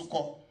free so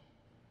call.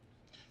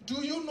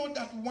 Do you know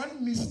that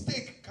one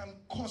mistake can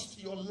cost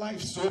your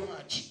life so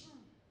much?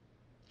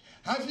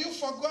 Have you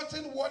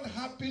forgotten what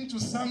happened to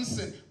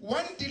Samson?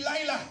 One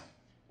Delilah,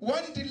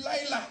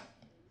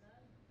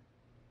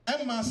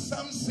 Emma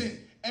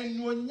Samson, and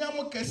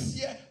Nyamu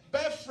Kessie,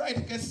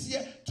 birthright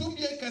Kessie,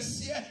 Tumie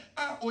Kessie,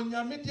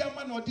 Onyamidia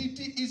man or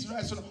DT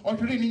Israel, or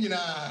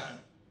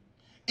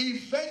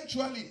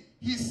eventually,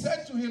 he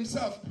said to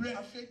himself,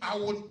 I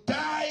will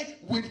die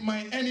with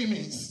my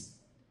enemies.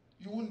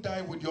 You won't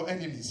die with your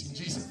enemies in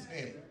Jesus'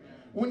 name.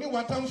 When you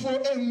watam for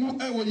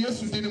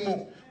yesu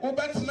dinimo,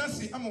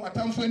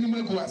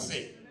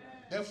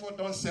 therefore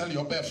don't sell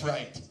your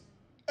birthright.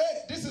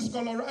 Hey, this is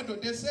Colorado.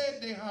 They say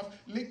they have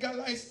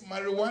legalized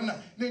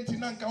marijuana.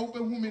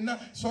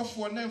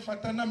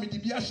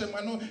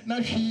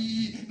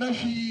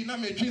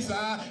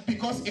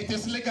 Because it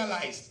is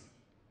legalized.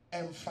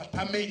 And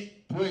fatame,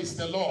 praise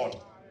the Lord.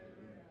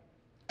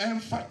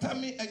 And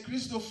fatame a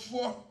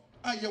Christopher.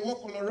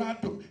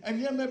 Colorado,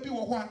 and you may be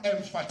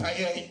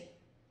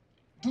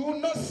do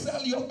not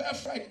sell your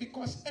birthright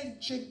because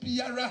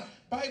NJPR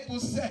Bible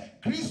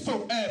said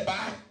Christo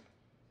eba.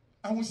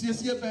 And we see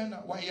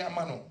why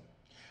mano.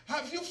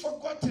 Have you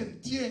forgotten,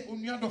 dear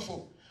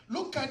Unyadofo?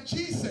 Look at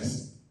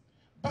Jesus.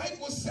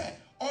 Bible said,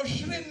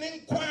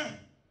 Oshrenin Kwan.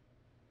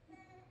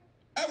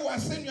 I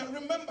was saying,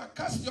 remember,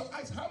 cast your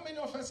eyes. How many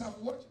of us have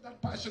watched that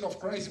Passion of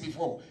Christ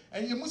before?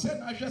 And you must say,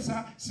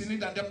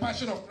 that the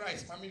Passion of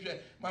Christ.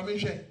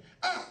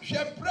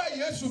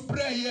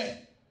 Pray.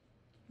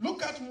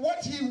 Look at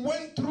what he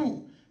went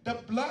through. The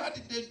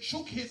blood, they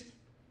shook his.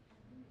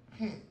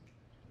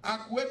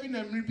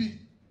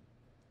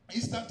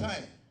 Easter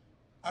time.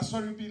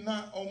 Sorry, be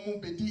now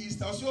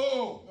Easter.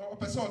 So,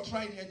 person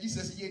trying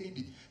Jesus.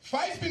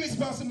 5 minutes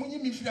past,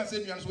 me free as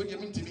anyone. What do you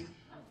mean to me?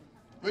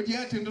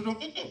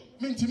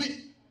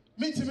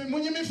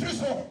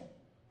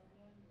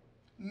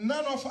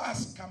 None of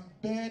us can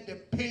bear the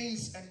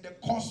pains and the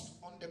cost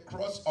on the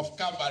cross of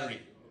Calvary.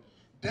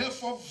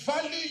 Therefore,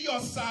 value your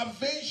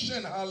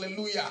salvation.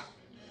 Hallelujah.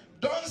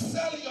 Don't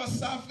sell your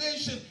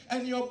salvation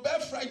and your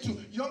birthright to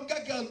younger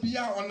girl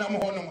bia on nam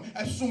honum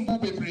esumbu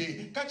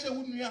bebre kache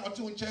wunua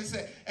ote onchen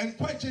se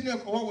enkwache ne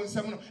ko wo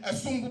nsem no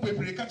esumbu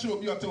bebre kache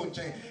obi ote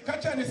onchen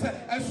kache ne se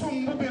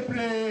esumbu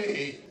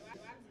bebre.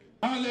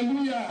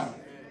 Hallelujah.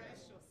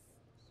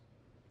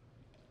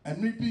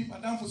 And repeat,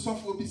 Madame for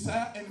software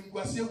beside and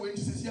Guasia went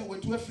to see where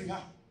to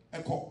Africa.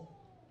 Echo.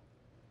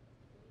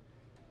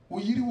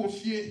 We yiri wo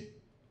fie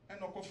and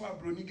okofa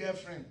brony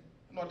girlfriend.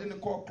 No, then the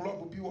call club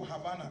will be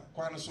Havana,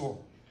 Quanaso.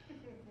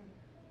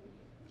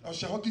 I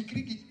shall hockey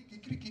cricky,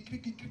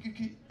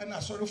 and I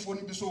saw the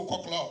phone be so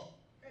called club.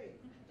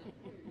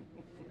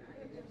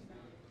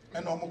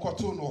 And no more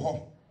no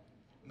ho.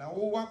 Now,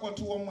 walk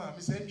to one man,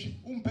 Miss Entry,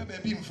 Pepe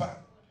Bimfa.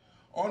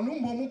 Or no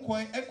more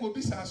coin echo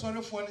bisa,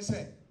 sorry for any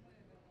say.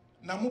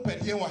 Namu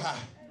Pedie Waha.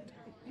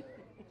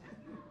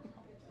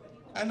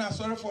 And I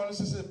sorry for any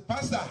say,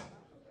 Pastor,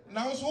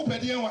 now so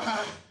Pedie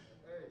Waha.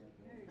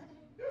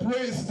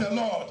 Praise the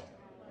Lord.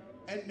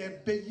 And the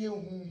baby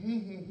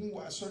who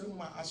are sorry,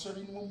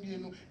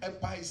 no, a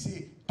pie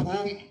say,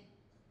 Tom.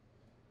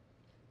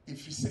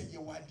 If you say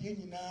you are dear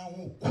now,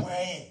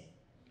 quiet,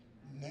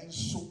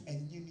 Nanso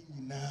and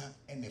Yinina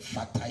and the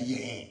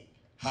Fataye.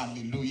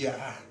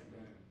 Hallelujah.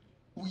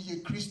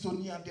 We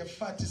Christonia, the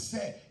fat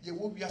say, ye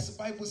will be as the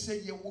Bible say,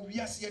 ye will be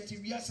as yet,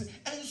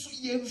 and so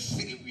ye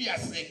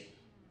free.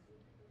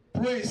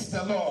 Praise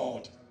the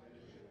Lord.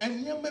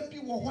 And ye may be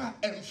what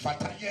and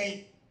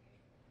Fataye.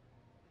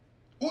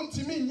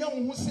 Untimi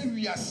nyam hu se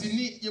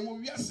wiaseni ye wo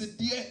wiase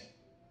de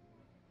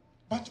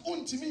but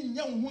untimi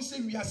nyam hu se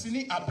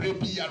wiaseni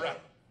abrebiara.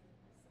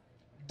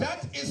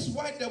 That is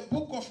why the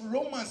book of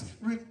Romans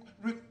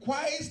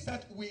requires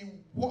that we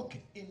walk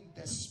in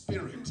the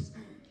spirit.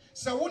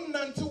 So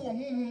wonante wo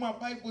hu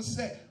Bible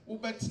say wo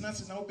betina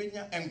se na wo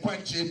benya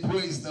enkwanche.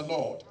 Praise the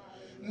Lord.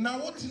 Na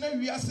wo tina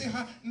wiase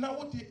ha na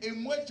wo de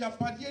emu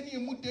ajapade ne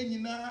emu de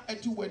nyina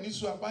atu wani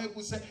so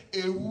Bible say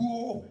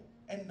ewuo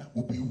na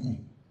obewu.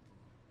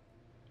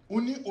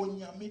 Only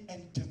onyame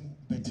entemu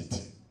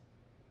betete.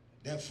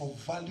 Therefore,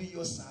 value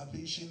your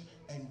salvation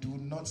and do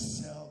not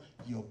sell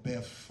your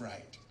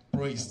birthright.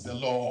 Praise the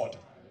Lord.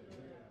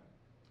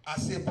 I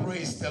say,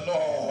 praise the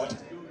Lord.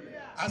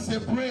 I say,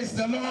 praise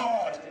the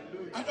Lord.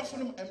 I don't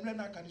know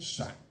Emrena can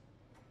shine.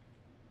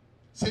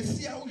 Say,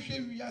 see how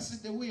we are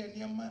the way and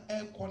Yama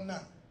air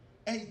corner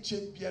and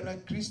Chepiera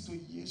Christo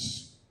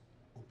yes.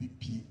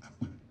 Obi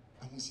apa.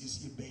 I will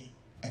see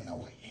and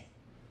away.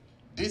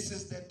 This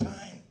is the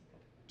time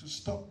to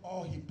stop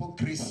all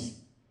hypocrisy.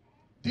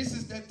 This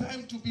is the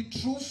time to be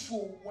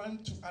truthful one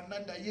to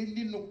another.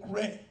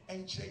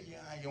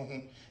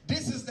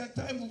 This is the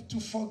time to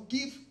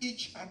forgive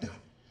each other.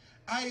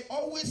 I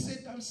always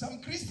say that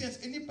some Christians,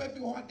 any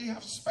people, they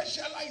have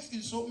specialized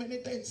in so many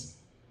things.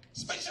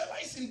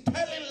 Specialized in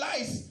telling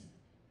lies.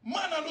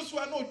 Man, I know so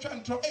I know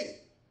trying to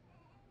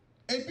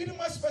a bit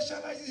more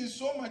specialized in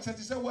so much that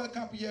is a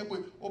welcome here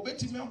with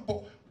obeti me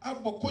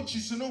abo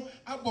coaches,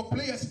 abo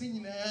players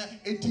in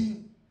a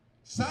team.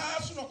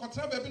 Sasu no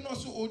kotra baby no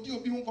so odi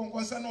obi hu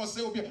konkonsa na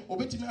ose obi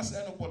obetimi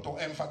ase no poto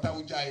emfata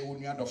ujai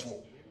wonu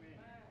adofo.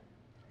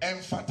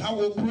 Emfata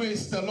wo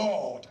praise the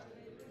Lord.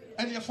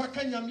 And if I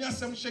can nyame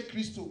asem hye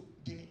Kristo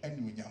dini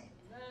anuonyam.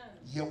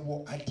 Ye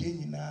wo ade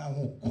nyina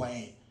ho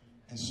kwan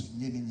enso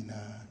nye ni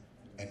nyina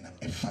ena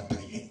efata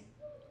ye.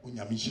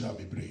 Onyame hira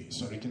bebre.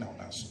 Sorry kina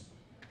onaso.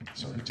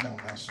 Sorry kina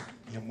onaso.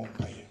 Ye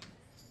mompaye.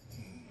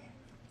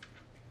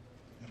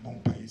 Ye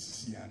mompaye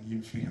sisi an ye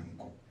mfiri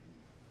hanko.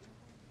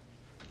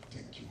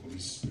 Thank you, Holy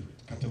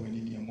Spirit. Kata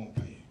weni ni ye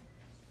mompaye.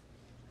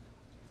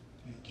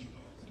 Thank you,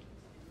 Lord.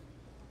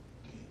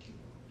 Thank you,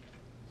 Lord.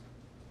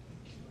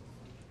 Thank you,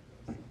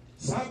 Lord.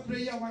 Sa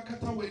prayer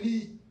wakata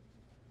weni.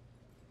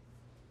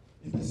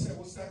 Ipese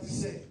wo start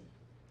say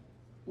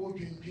o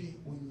dwindwi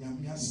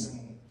onyame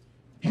asem.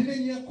 Hene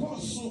nye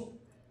koso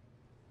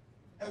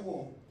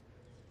ewo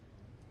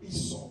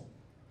Esau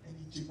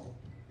eni Jacob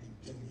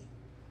entemi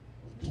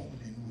otom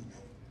ne no nya.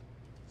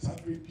 Sa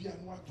bia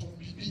no atom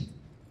bibi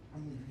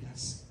anu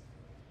wiase.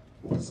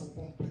 O se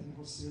pompa ni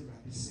ho se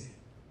rabi se.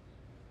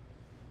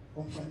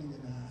 Omfani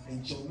na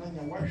encho na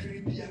nya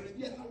wahwere bia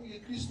na wo ye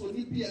Kristo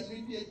ni bia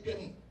me bia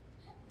twam.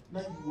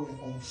 Now you were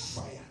on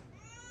fire.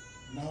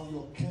 Now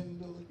your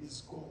candle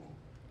is gone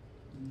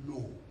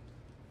low.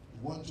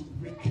 You want to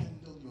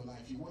rekindle your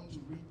life. You want to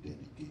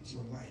rededicate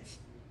your life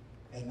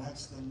and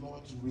ask the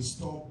Lord to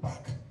restore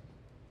back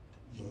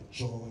your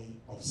joy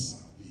of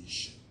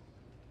salvation.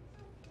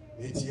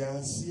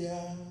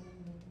 Metiasia,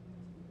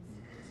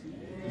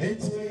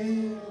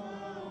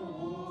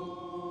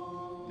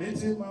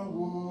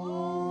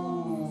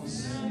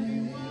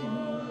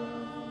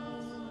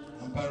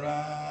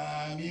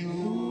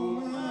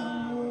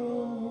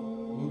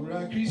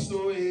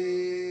 Cristo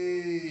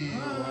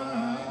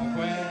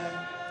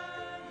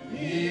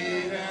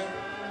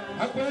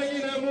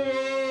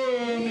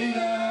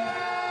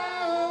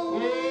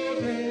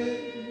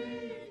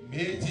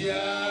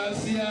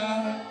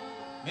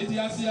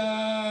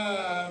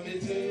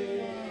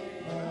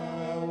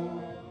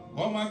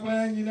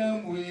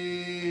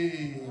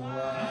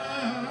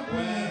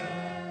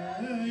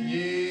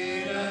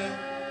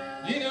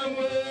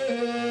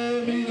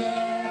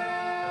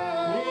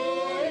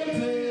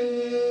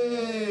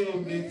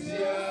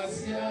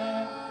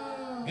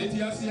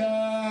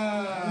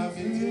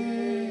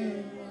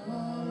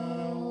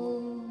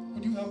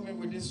Would you help me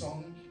with this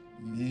song?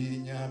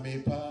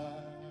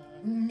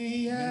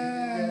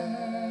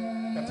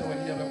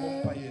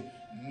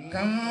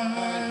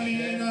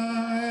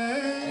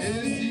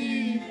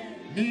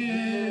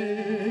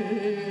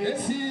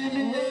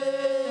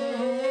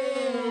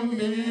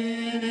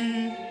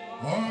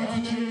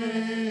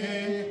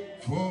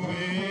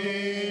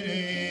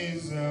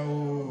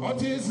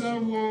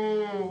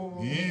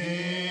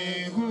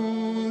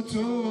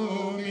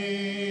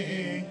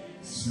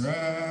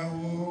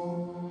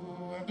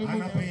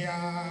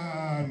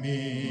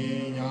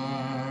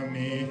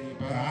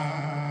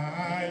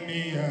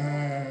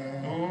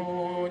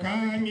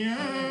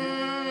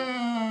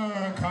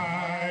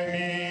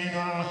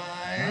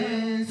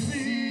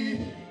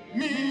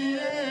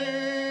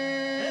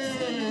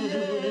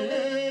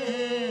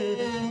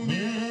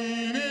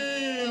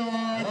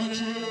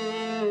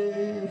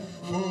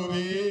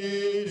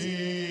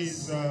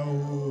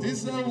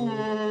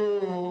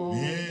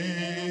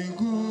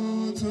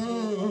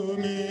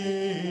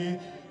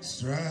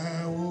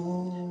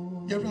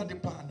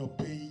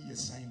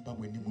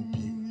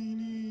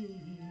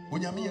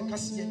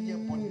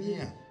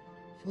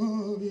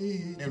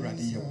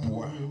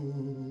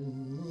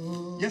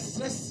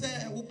 Yes,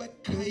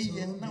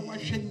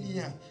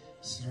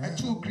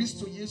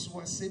 Christo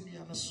Yesu asenu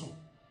ya so.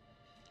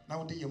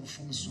 Now they am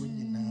fum so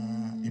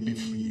nyina e be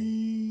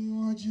free.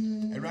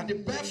 Around the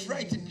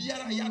birthright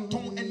biara ya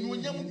ton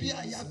enuonyam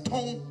bia ya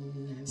ton.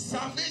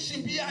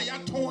 Salvation bia ya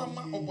ton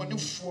ama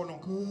obonefo no.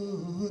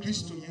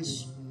 Christo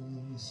Yesu.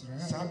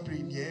 Sabre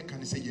nie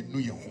kan say ye no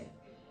ye ho.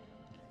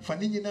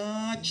 Fani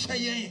nyina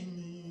chayen.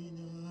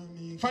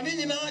 Fani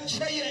nyina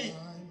chayen.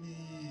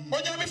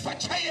 Onyame fa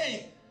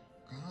chayen.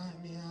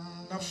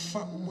 Na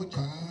fa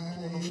moja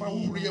no fa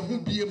wuri hu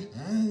biem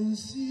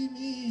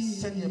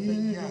sani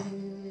ebenya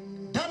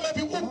da ma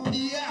bi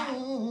opia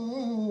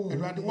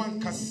erade wan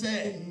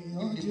kase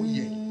ni mu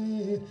ye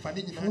fa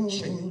ni nyina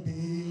nche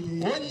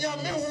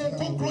onyame hu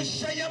kokro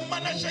hye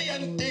mana hye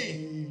nte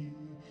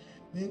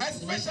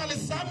especially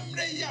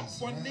samre ya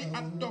fone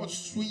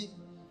adosui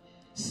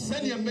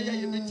sani ebeya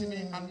ye betimi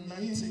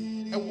anante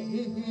e wo hu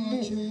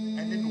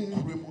ene no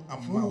kuremu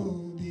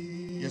amawo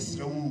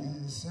yesrewu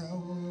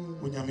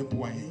onyame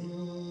boaye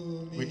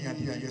when you are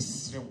here,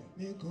 yes,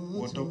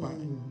 whatever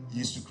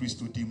Jesus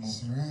Christ dimo.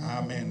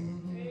 Amen.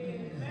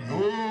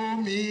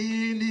 No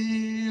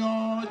mini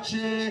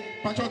oche.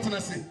 Patrotana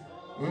say.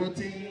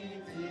 Oti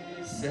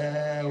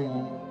se o.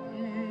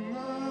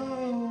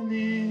 No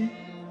mi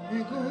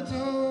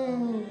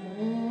ikoto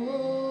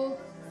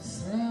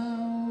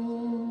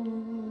sao.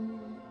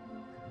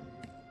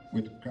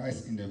 With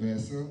Christ in the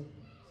vessel.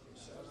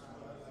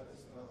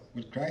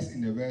 With Christ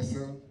in the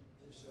vessel.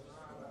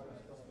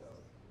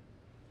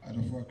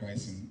 adofo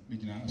Christ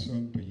bigina so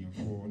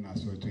mpanyimfo na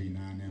so to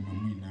ina na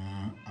mamu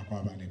ina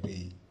akwaba ne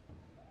be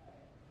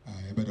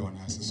ebede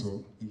wana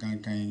so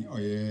nkankan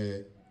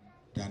oye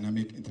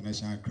Dynamic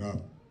International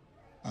Club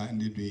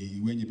and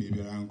the when you be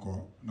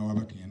anko na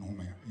wabaki no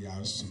ma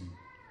ya sum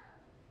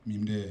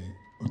mimde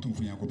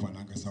otumfu yankopa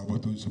na kasa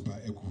oboton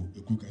super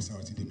eku kasa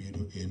oti de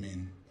medo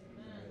amen.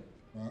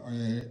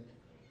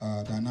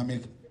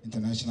 Dynamic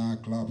International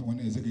Club one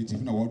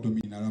executive na ward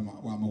domin na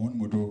wa ma won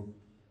modo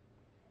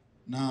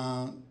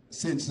na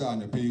since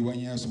na pay 1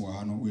 year so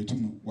wa no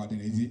wetum wade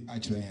na ezi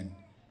akire hen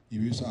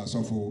ibi so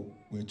asofo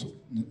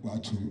wetu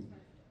watu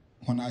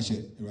hona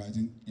ahye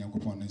eradin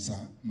yankopa na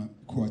sa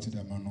ko ati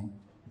da no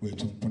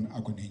wetum pon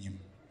akona enyim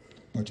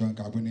patron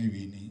ka abona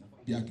wi ni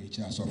bia ka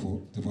echi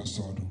asofo the first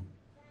sword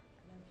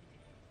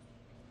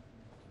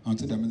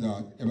until them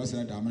ever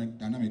said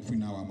dynamic free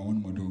now my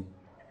own model.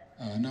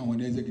 Now when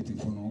the executive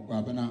for no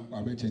wabana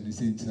wabeche the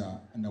saints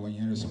and the 1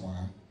 year so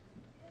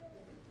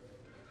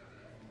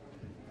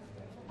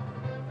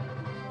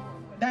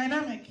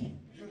Dynamic.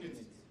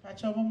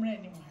 Pacho mumre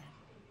anymore.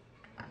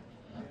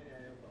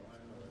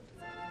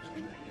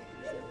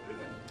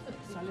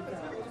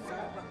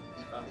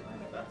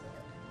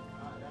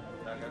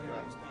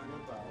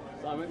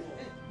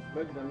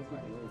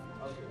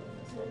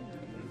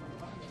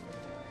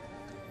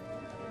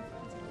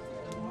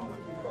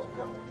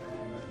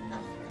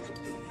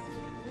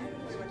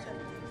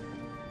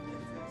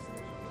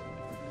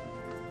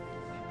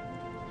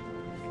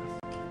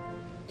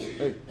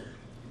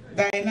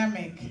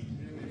 Dynamic.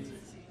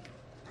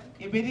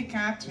 Ebedi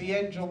ka to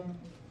ye drum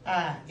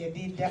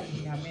yedi da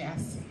nyame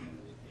ase.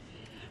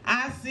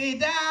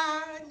 Asida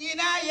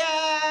nyina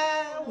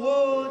ya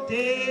wo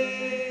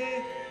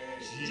de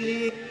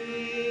Jesus.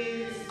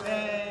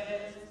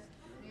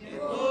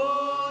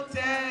 O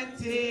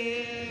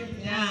tete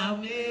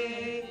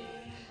nyame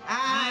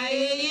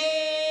aye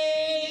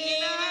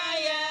nyina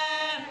ya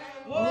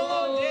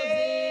wo de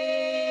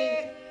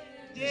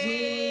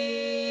Jesus.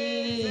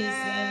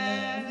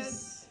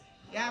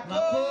 Ya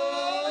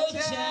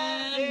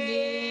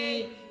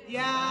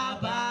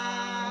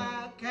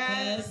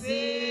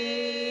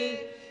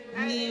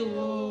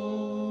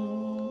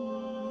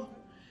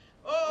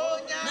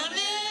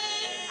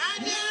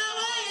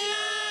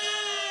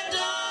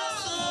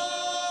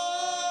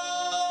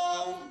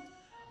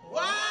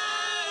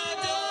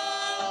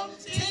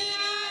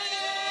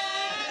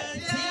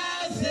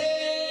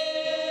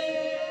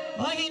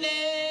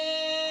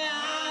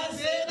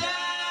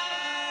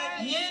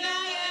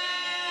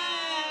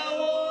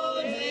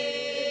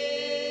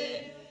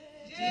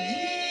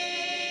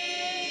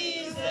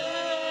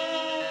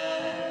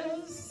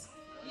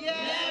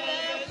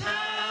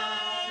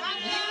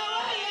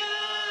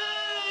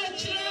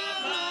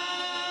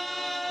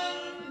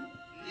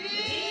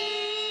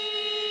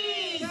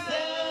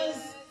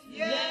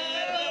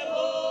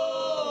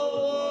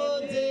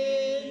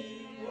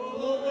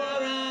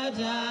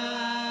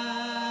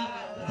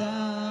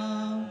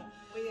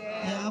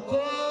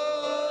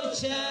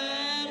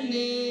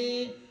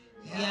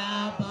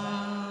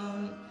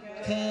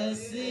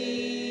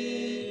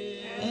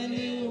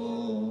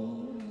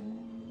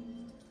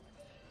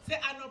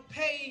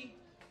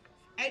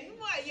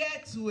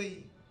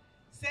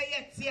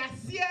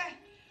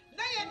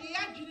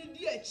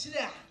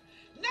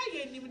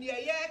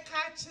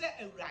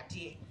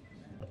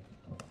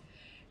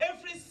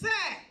Every say,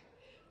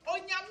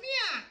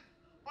 Onyamia,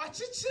 or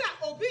Chichira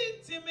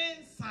obeying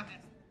Timin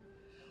Sanan.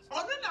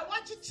 Or not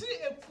what Chichiri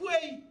a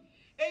quay,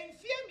 and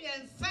Fiemi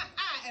and Sa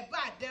a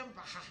bad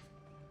Denver.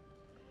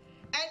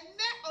 And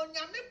net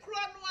Onyami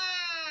Cronwa.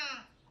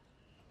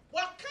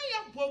 What can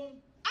you boom?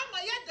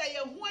 Amayada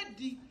ya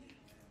wadi.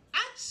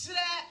 Actually,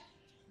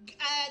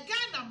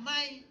 Ghana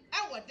mine,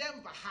 our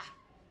Denver.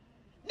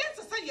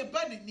 Necessary you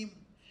burning him.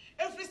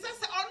 If we say,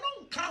 oh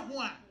no,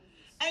 Kahua.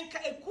 And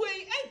a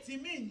quay empty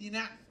mean, you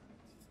know.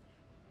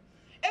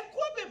 A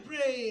quabe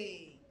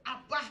bray,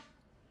 abba.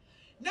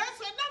 Now,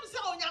 so now, so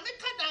on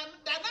Yamika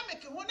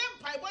dynamic, one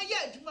empire, boy,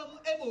 yet,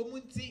 Emo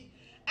Munti,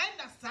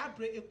 and a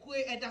sabre, a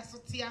quay, and a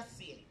sotia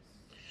sea.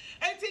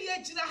 And to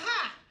Yajina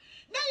ha,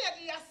 now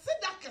you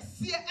sit like a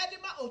sea,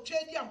 Edema or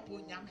Chedian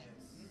Ponyame.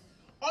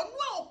 On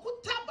no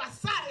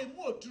Kutabasa and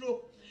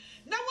Motro.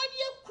 Now, when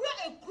you cry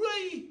a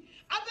cry,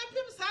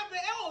 Abapim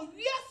Sabre, oh,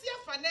 yes, your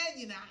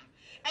fananina.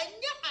 And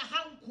yet a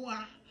hankwa.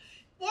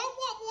 One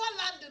more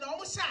London,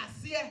 almost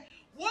see.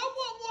 One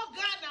more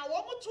Ghana,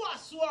 one more to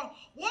Asua,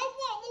 one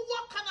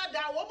more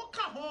Canada, one more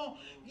Cajon,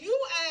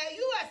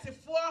 US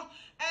for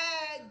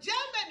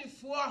Germany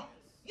for.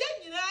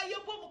 Yen you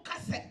boom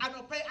cassette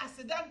and pay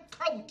accident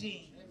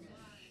counting.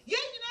 Yen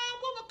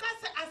boom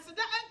cassette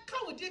accident and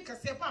counting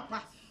cassette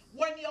papa.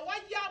 When you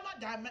want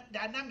Yama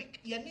dynamic,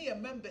 you need a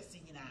member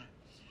singer.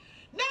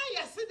 Now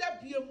you see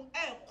that Bium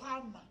air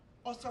kwama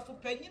or Sofu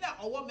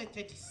Penina or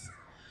Methodist.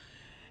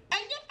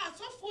 And yet, as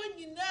of when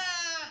you know,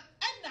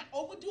 and now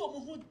over do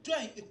who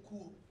join a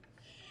cool.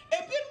 A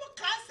bit more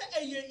cancer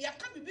a year, ya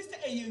can't be busy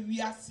a year,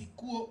 we are sick. And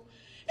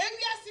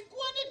we are sick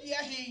one in the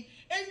hay,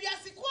 and we are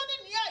sick one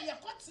in the air, ya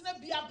cotton a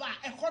beer bar,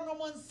 a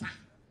conomonsa.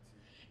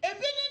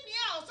 Ebini ni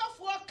a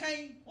osofo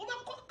kan, wo be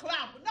ko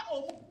club na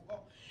omu ho.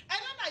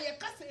 Ena na ye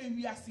kase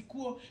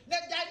ewiasikuo, na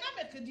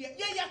dynamic de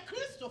ye ya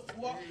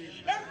Christofo.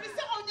 Every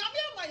say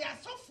onyame ma ya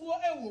sofo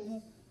ewo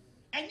mu.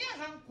 Enye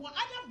hanko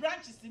other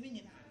branches ni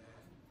nyina.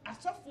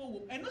 Asofo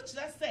wo, eno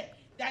kire say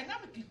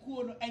dynamic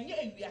kuo no enye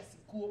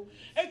ewiasikuo.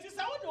 Enti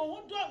sa wo no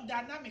ho dom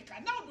dynamic,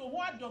 na wo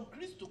ho adom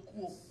Christo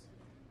kuo.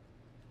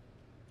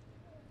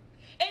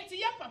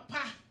 Enti ya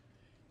papa,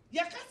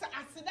 ya kasa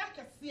asida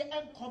kase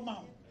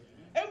enkoma.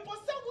 Empo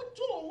se wo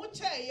to wo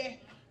cheye.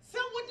 Se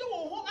wo de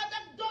wo ho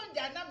ada don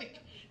dynamic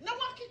na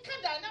wakika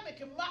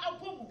dynamic ma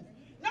abomu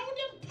na wo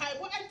de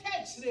mpaibo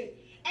etachire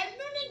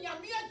eno ne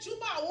nyame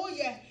adwuma a wo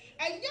ye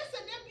enye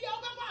se de bia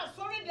wo ba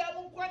asori de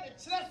mo kwa ne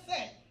kire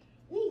se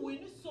wo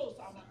win souls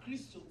ama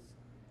Kristo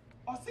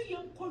o se ye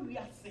nko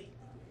wiase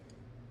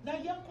na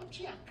ye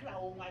nkotwe akra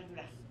wo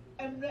nwadra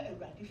emra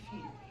awurade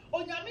fie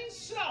onyame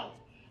nhyiraw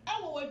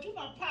ewo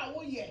wadwuma pa a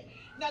wo ye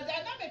na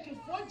dynamic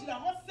fo gira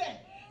ho se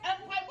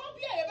empaibo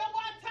bia ye bebo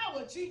ata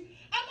wachi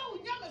ama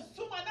unyame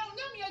suma na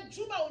unyame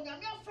adwuma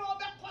unyame afro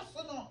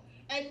obekoso no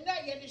enna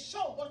ye de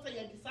show but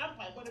ye de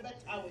sampai bo de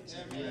beta wachi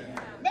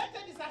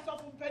meta dis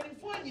asofu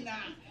mpanifo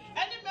nyina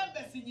any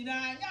members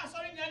nyina nya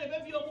asori nyina de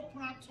bebi omu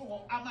pona to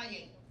ho ama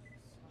ye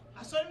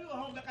asori wo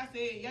ho beka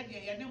say ye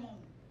de ye ne mo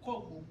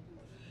komo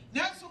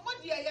na so mo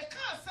de ye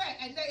ka say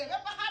enna ye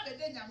beba ha be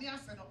de nyame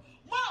ase no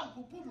mo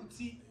ankupu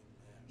muti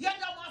ye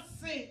da mo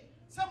se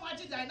se mo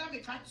agi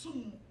dynamic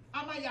atum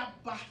ama ya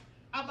ba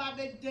aba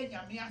be de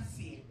nyame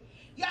ase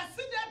ya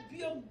see that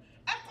biom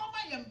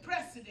ekoma yem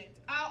president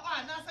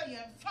na say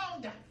yem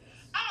founder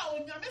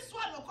onyame so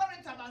no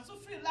current about so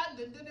free land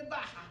de ne ba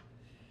ha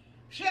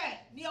hwe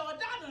ni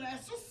oda no na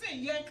so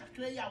sen yen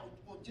kakra ya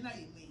ogina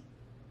yemi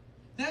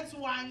that's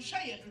why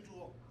hwe ye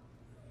dodo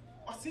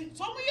o si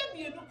so mo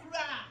ye mienu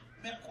kura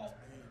meko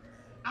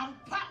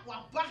ampa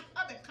waba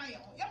abeka ye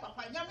ho ya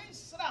papa nyame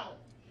nsra o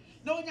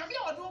na onyame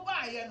odo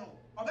ba ye no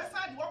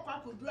obesa de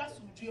wakwa kodura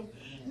sumdwem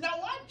na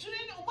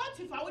wadwene ne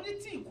watifa wodi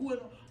ti kuo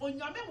no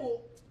onyame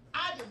wo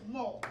add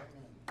more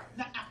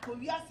na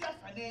akowiase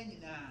afana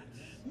nyina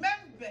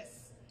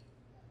members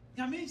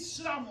nyame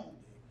nhyiramo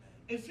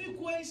efi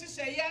kuo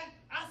nhyehyeye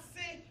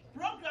ase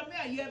program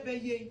a ye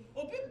beye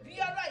obi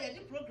biara ye di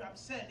program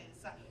share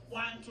nsa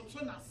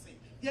wantoto na se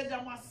ye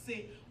da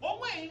mase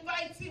omo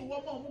invite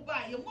wo mo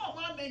ba ye mo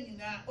ama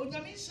nyina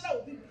onyame nhyira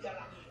obi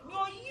biara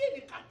no yi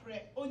ni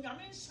kapre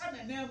onyame nhyira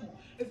na namu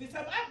efi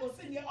say Bible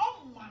say ne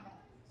omma no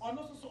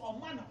ono so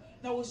omma no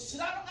na wo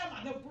hyira no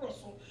ama na bro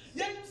so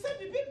ye nim say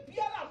bibi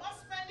biara ma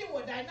spend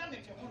wo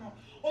dynamic ho no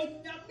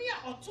onyame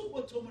a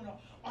otobotom no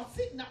o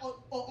sit na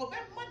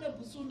obemma na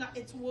busu na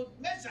it will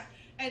measure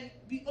and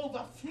be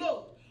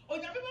overflowed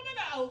onyame baba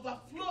na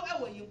overflow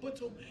ewo ye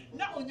bottom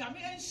na onyame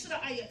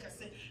enhyira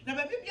ayekase na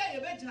ba bibia ye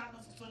begina no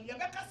so ye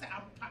bekase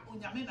ampa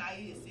onyame na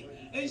ayese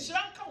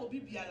enhyira nka wo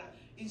bibiara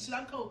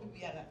enhyira nka wo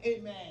bibiara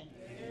amen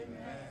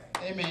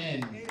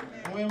amen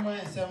we mo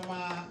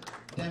ensema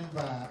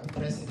Denver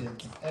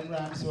president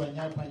enram so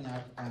anya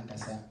kwanya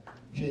ankasa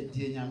hwe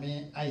die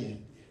nyame aye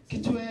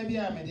kitwa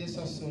bia me de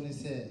so ne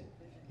se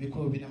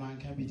biko bi na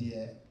manka bi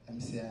de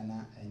mca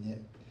na enye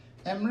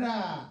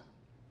emra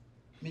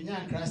minya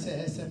nkra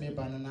se me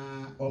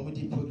banana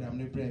omudi program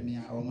ne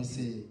premier omo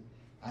se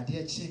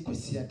ade chi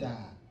kosia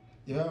da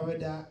ye ba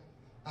weda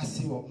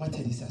ase wo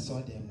matadisa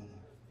so dem no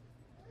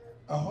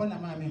aho na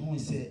ma me hu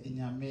se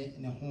nyame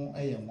ne ho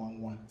eye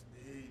nwanwa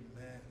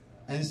amen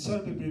enso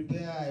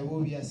bebrebe a e wo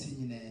wi ase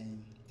nyina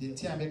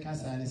dinti a me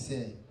kasa ne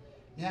se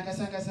me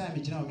akasa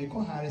me gina me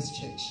ko Harris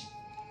Church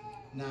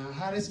na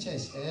Harris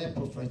Church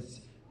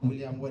Prophet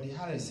William Wadi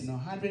Harris no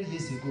 100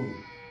 years ago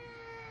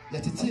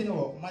yatete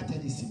no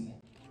matadisi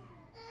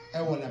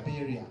ewo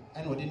Liberia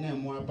and odi na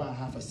mu aba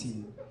half a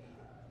scene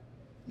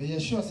me ye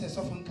sure say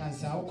sofun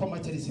cancer wo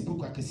commentary si book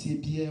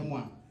akese bia mu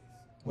a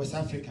West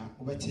Africa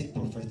obete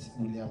Prophet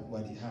William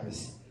Wadi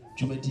Harris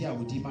jumadi a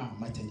wodi ma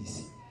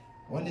matadisi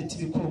wona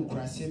tibi ko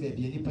nkurase ba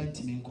bia nipa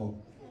ntimi nko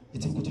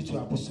etibi kututu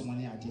abosomo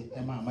ne ade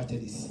e ma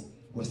matadisi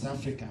West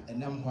Africa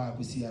enam ho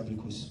akosi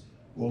Africos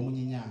wo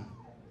munyinya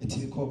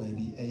etibi ko ba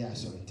bi e ya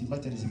sorry ti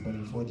matadisi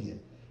bani for there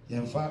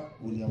yemfa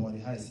William Wadi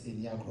Harris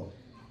eni agro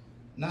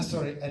na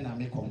sorry e na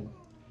mekom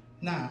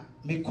na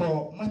me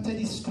call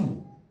Methodist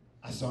school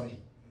sorry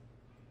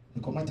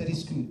me call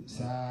Methodist school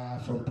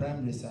from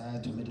primary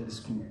to middle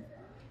school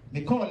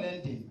me call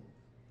London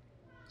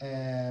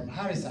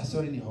Harris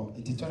sorry ni ho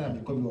ititora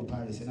me call you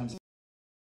Paris and I'm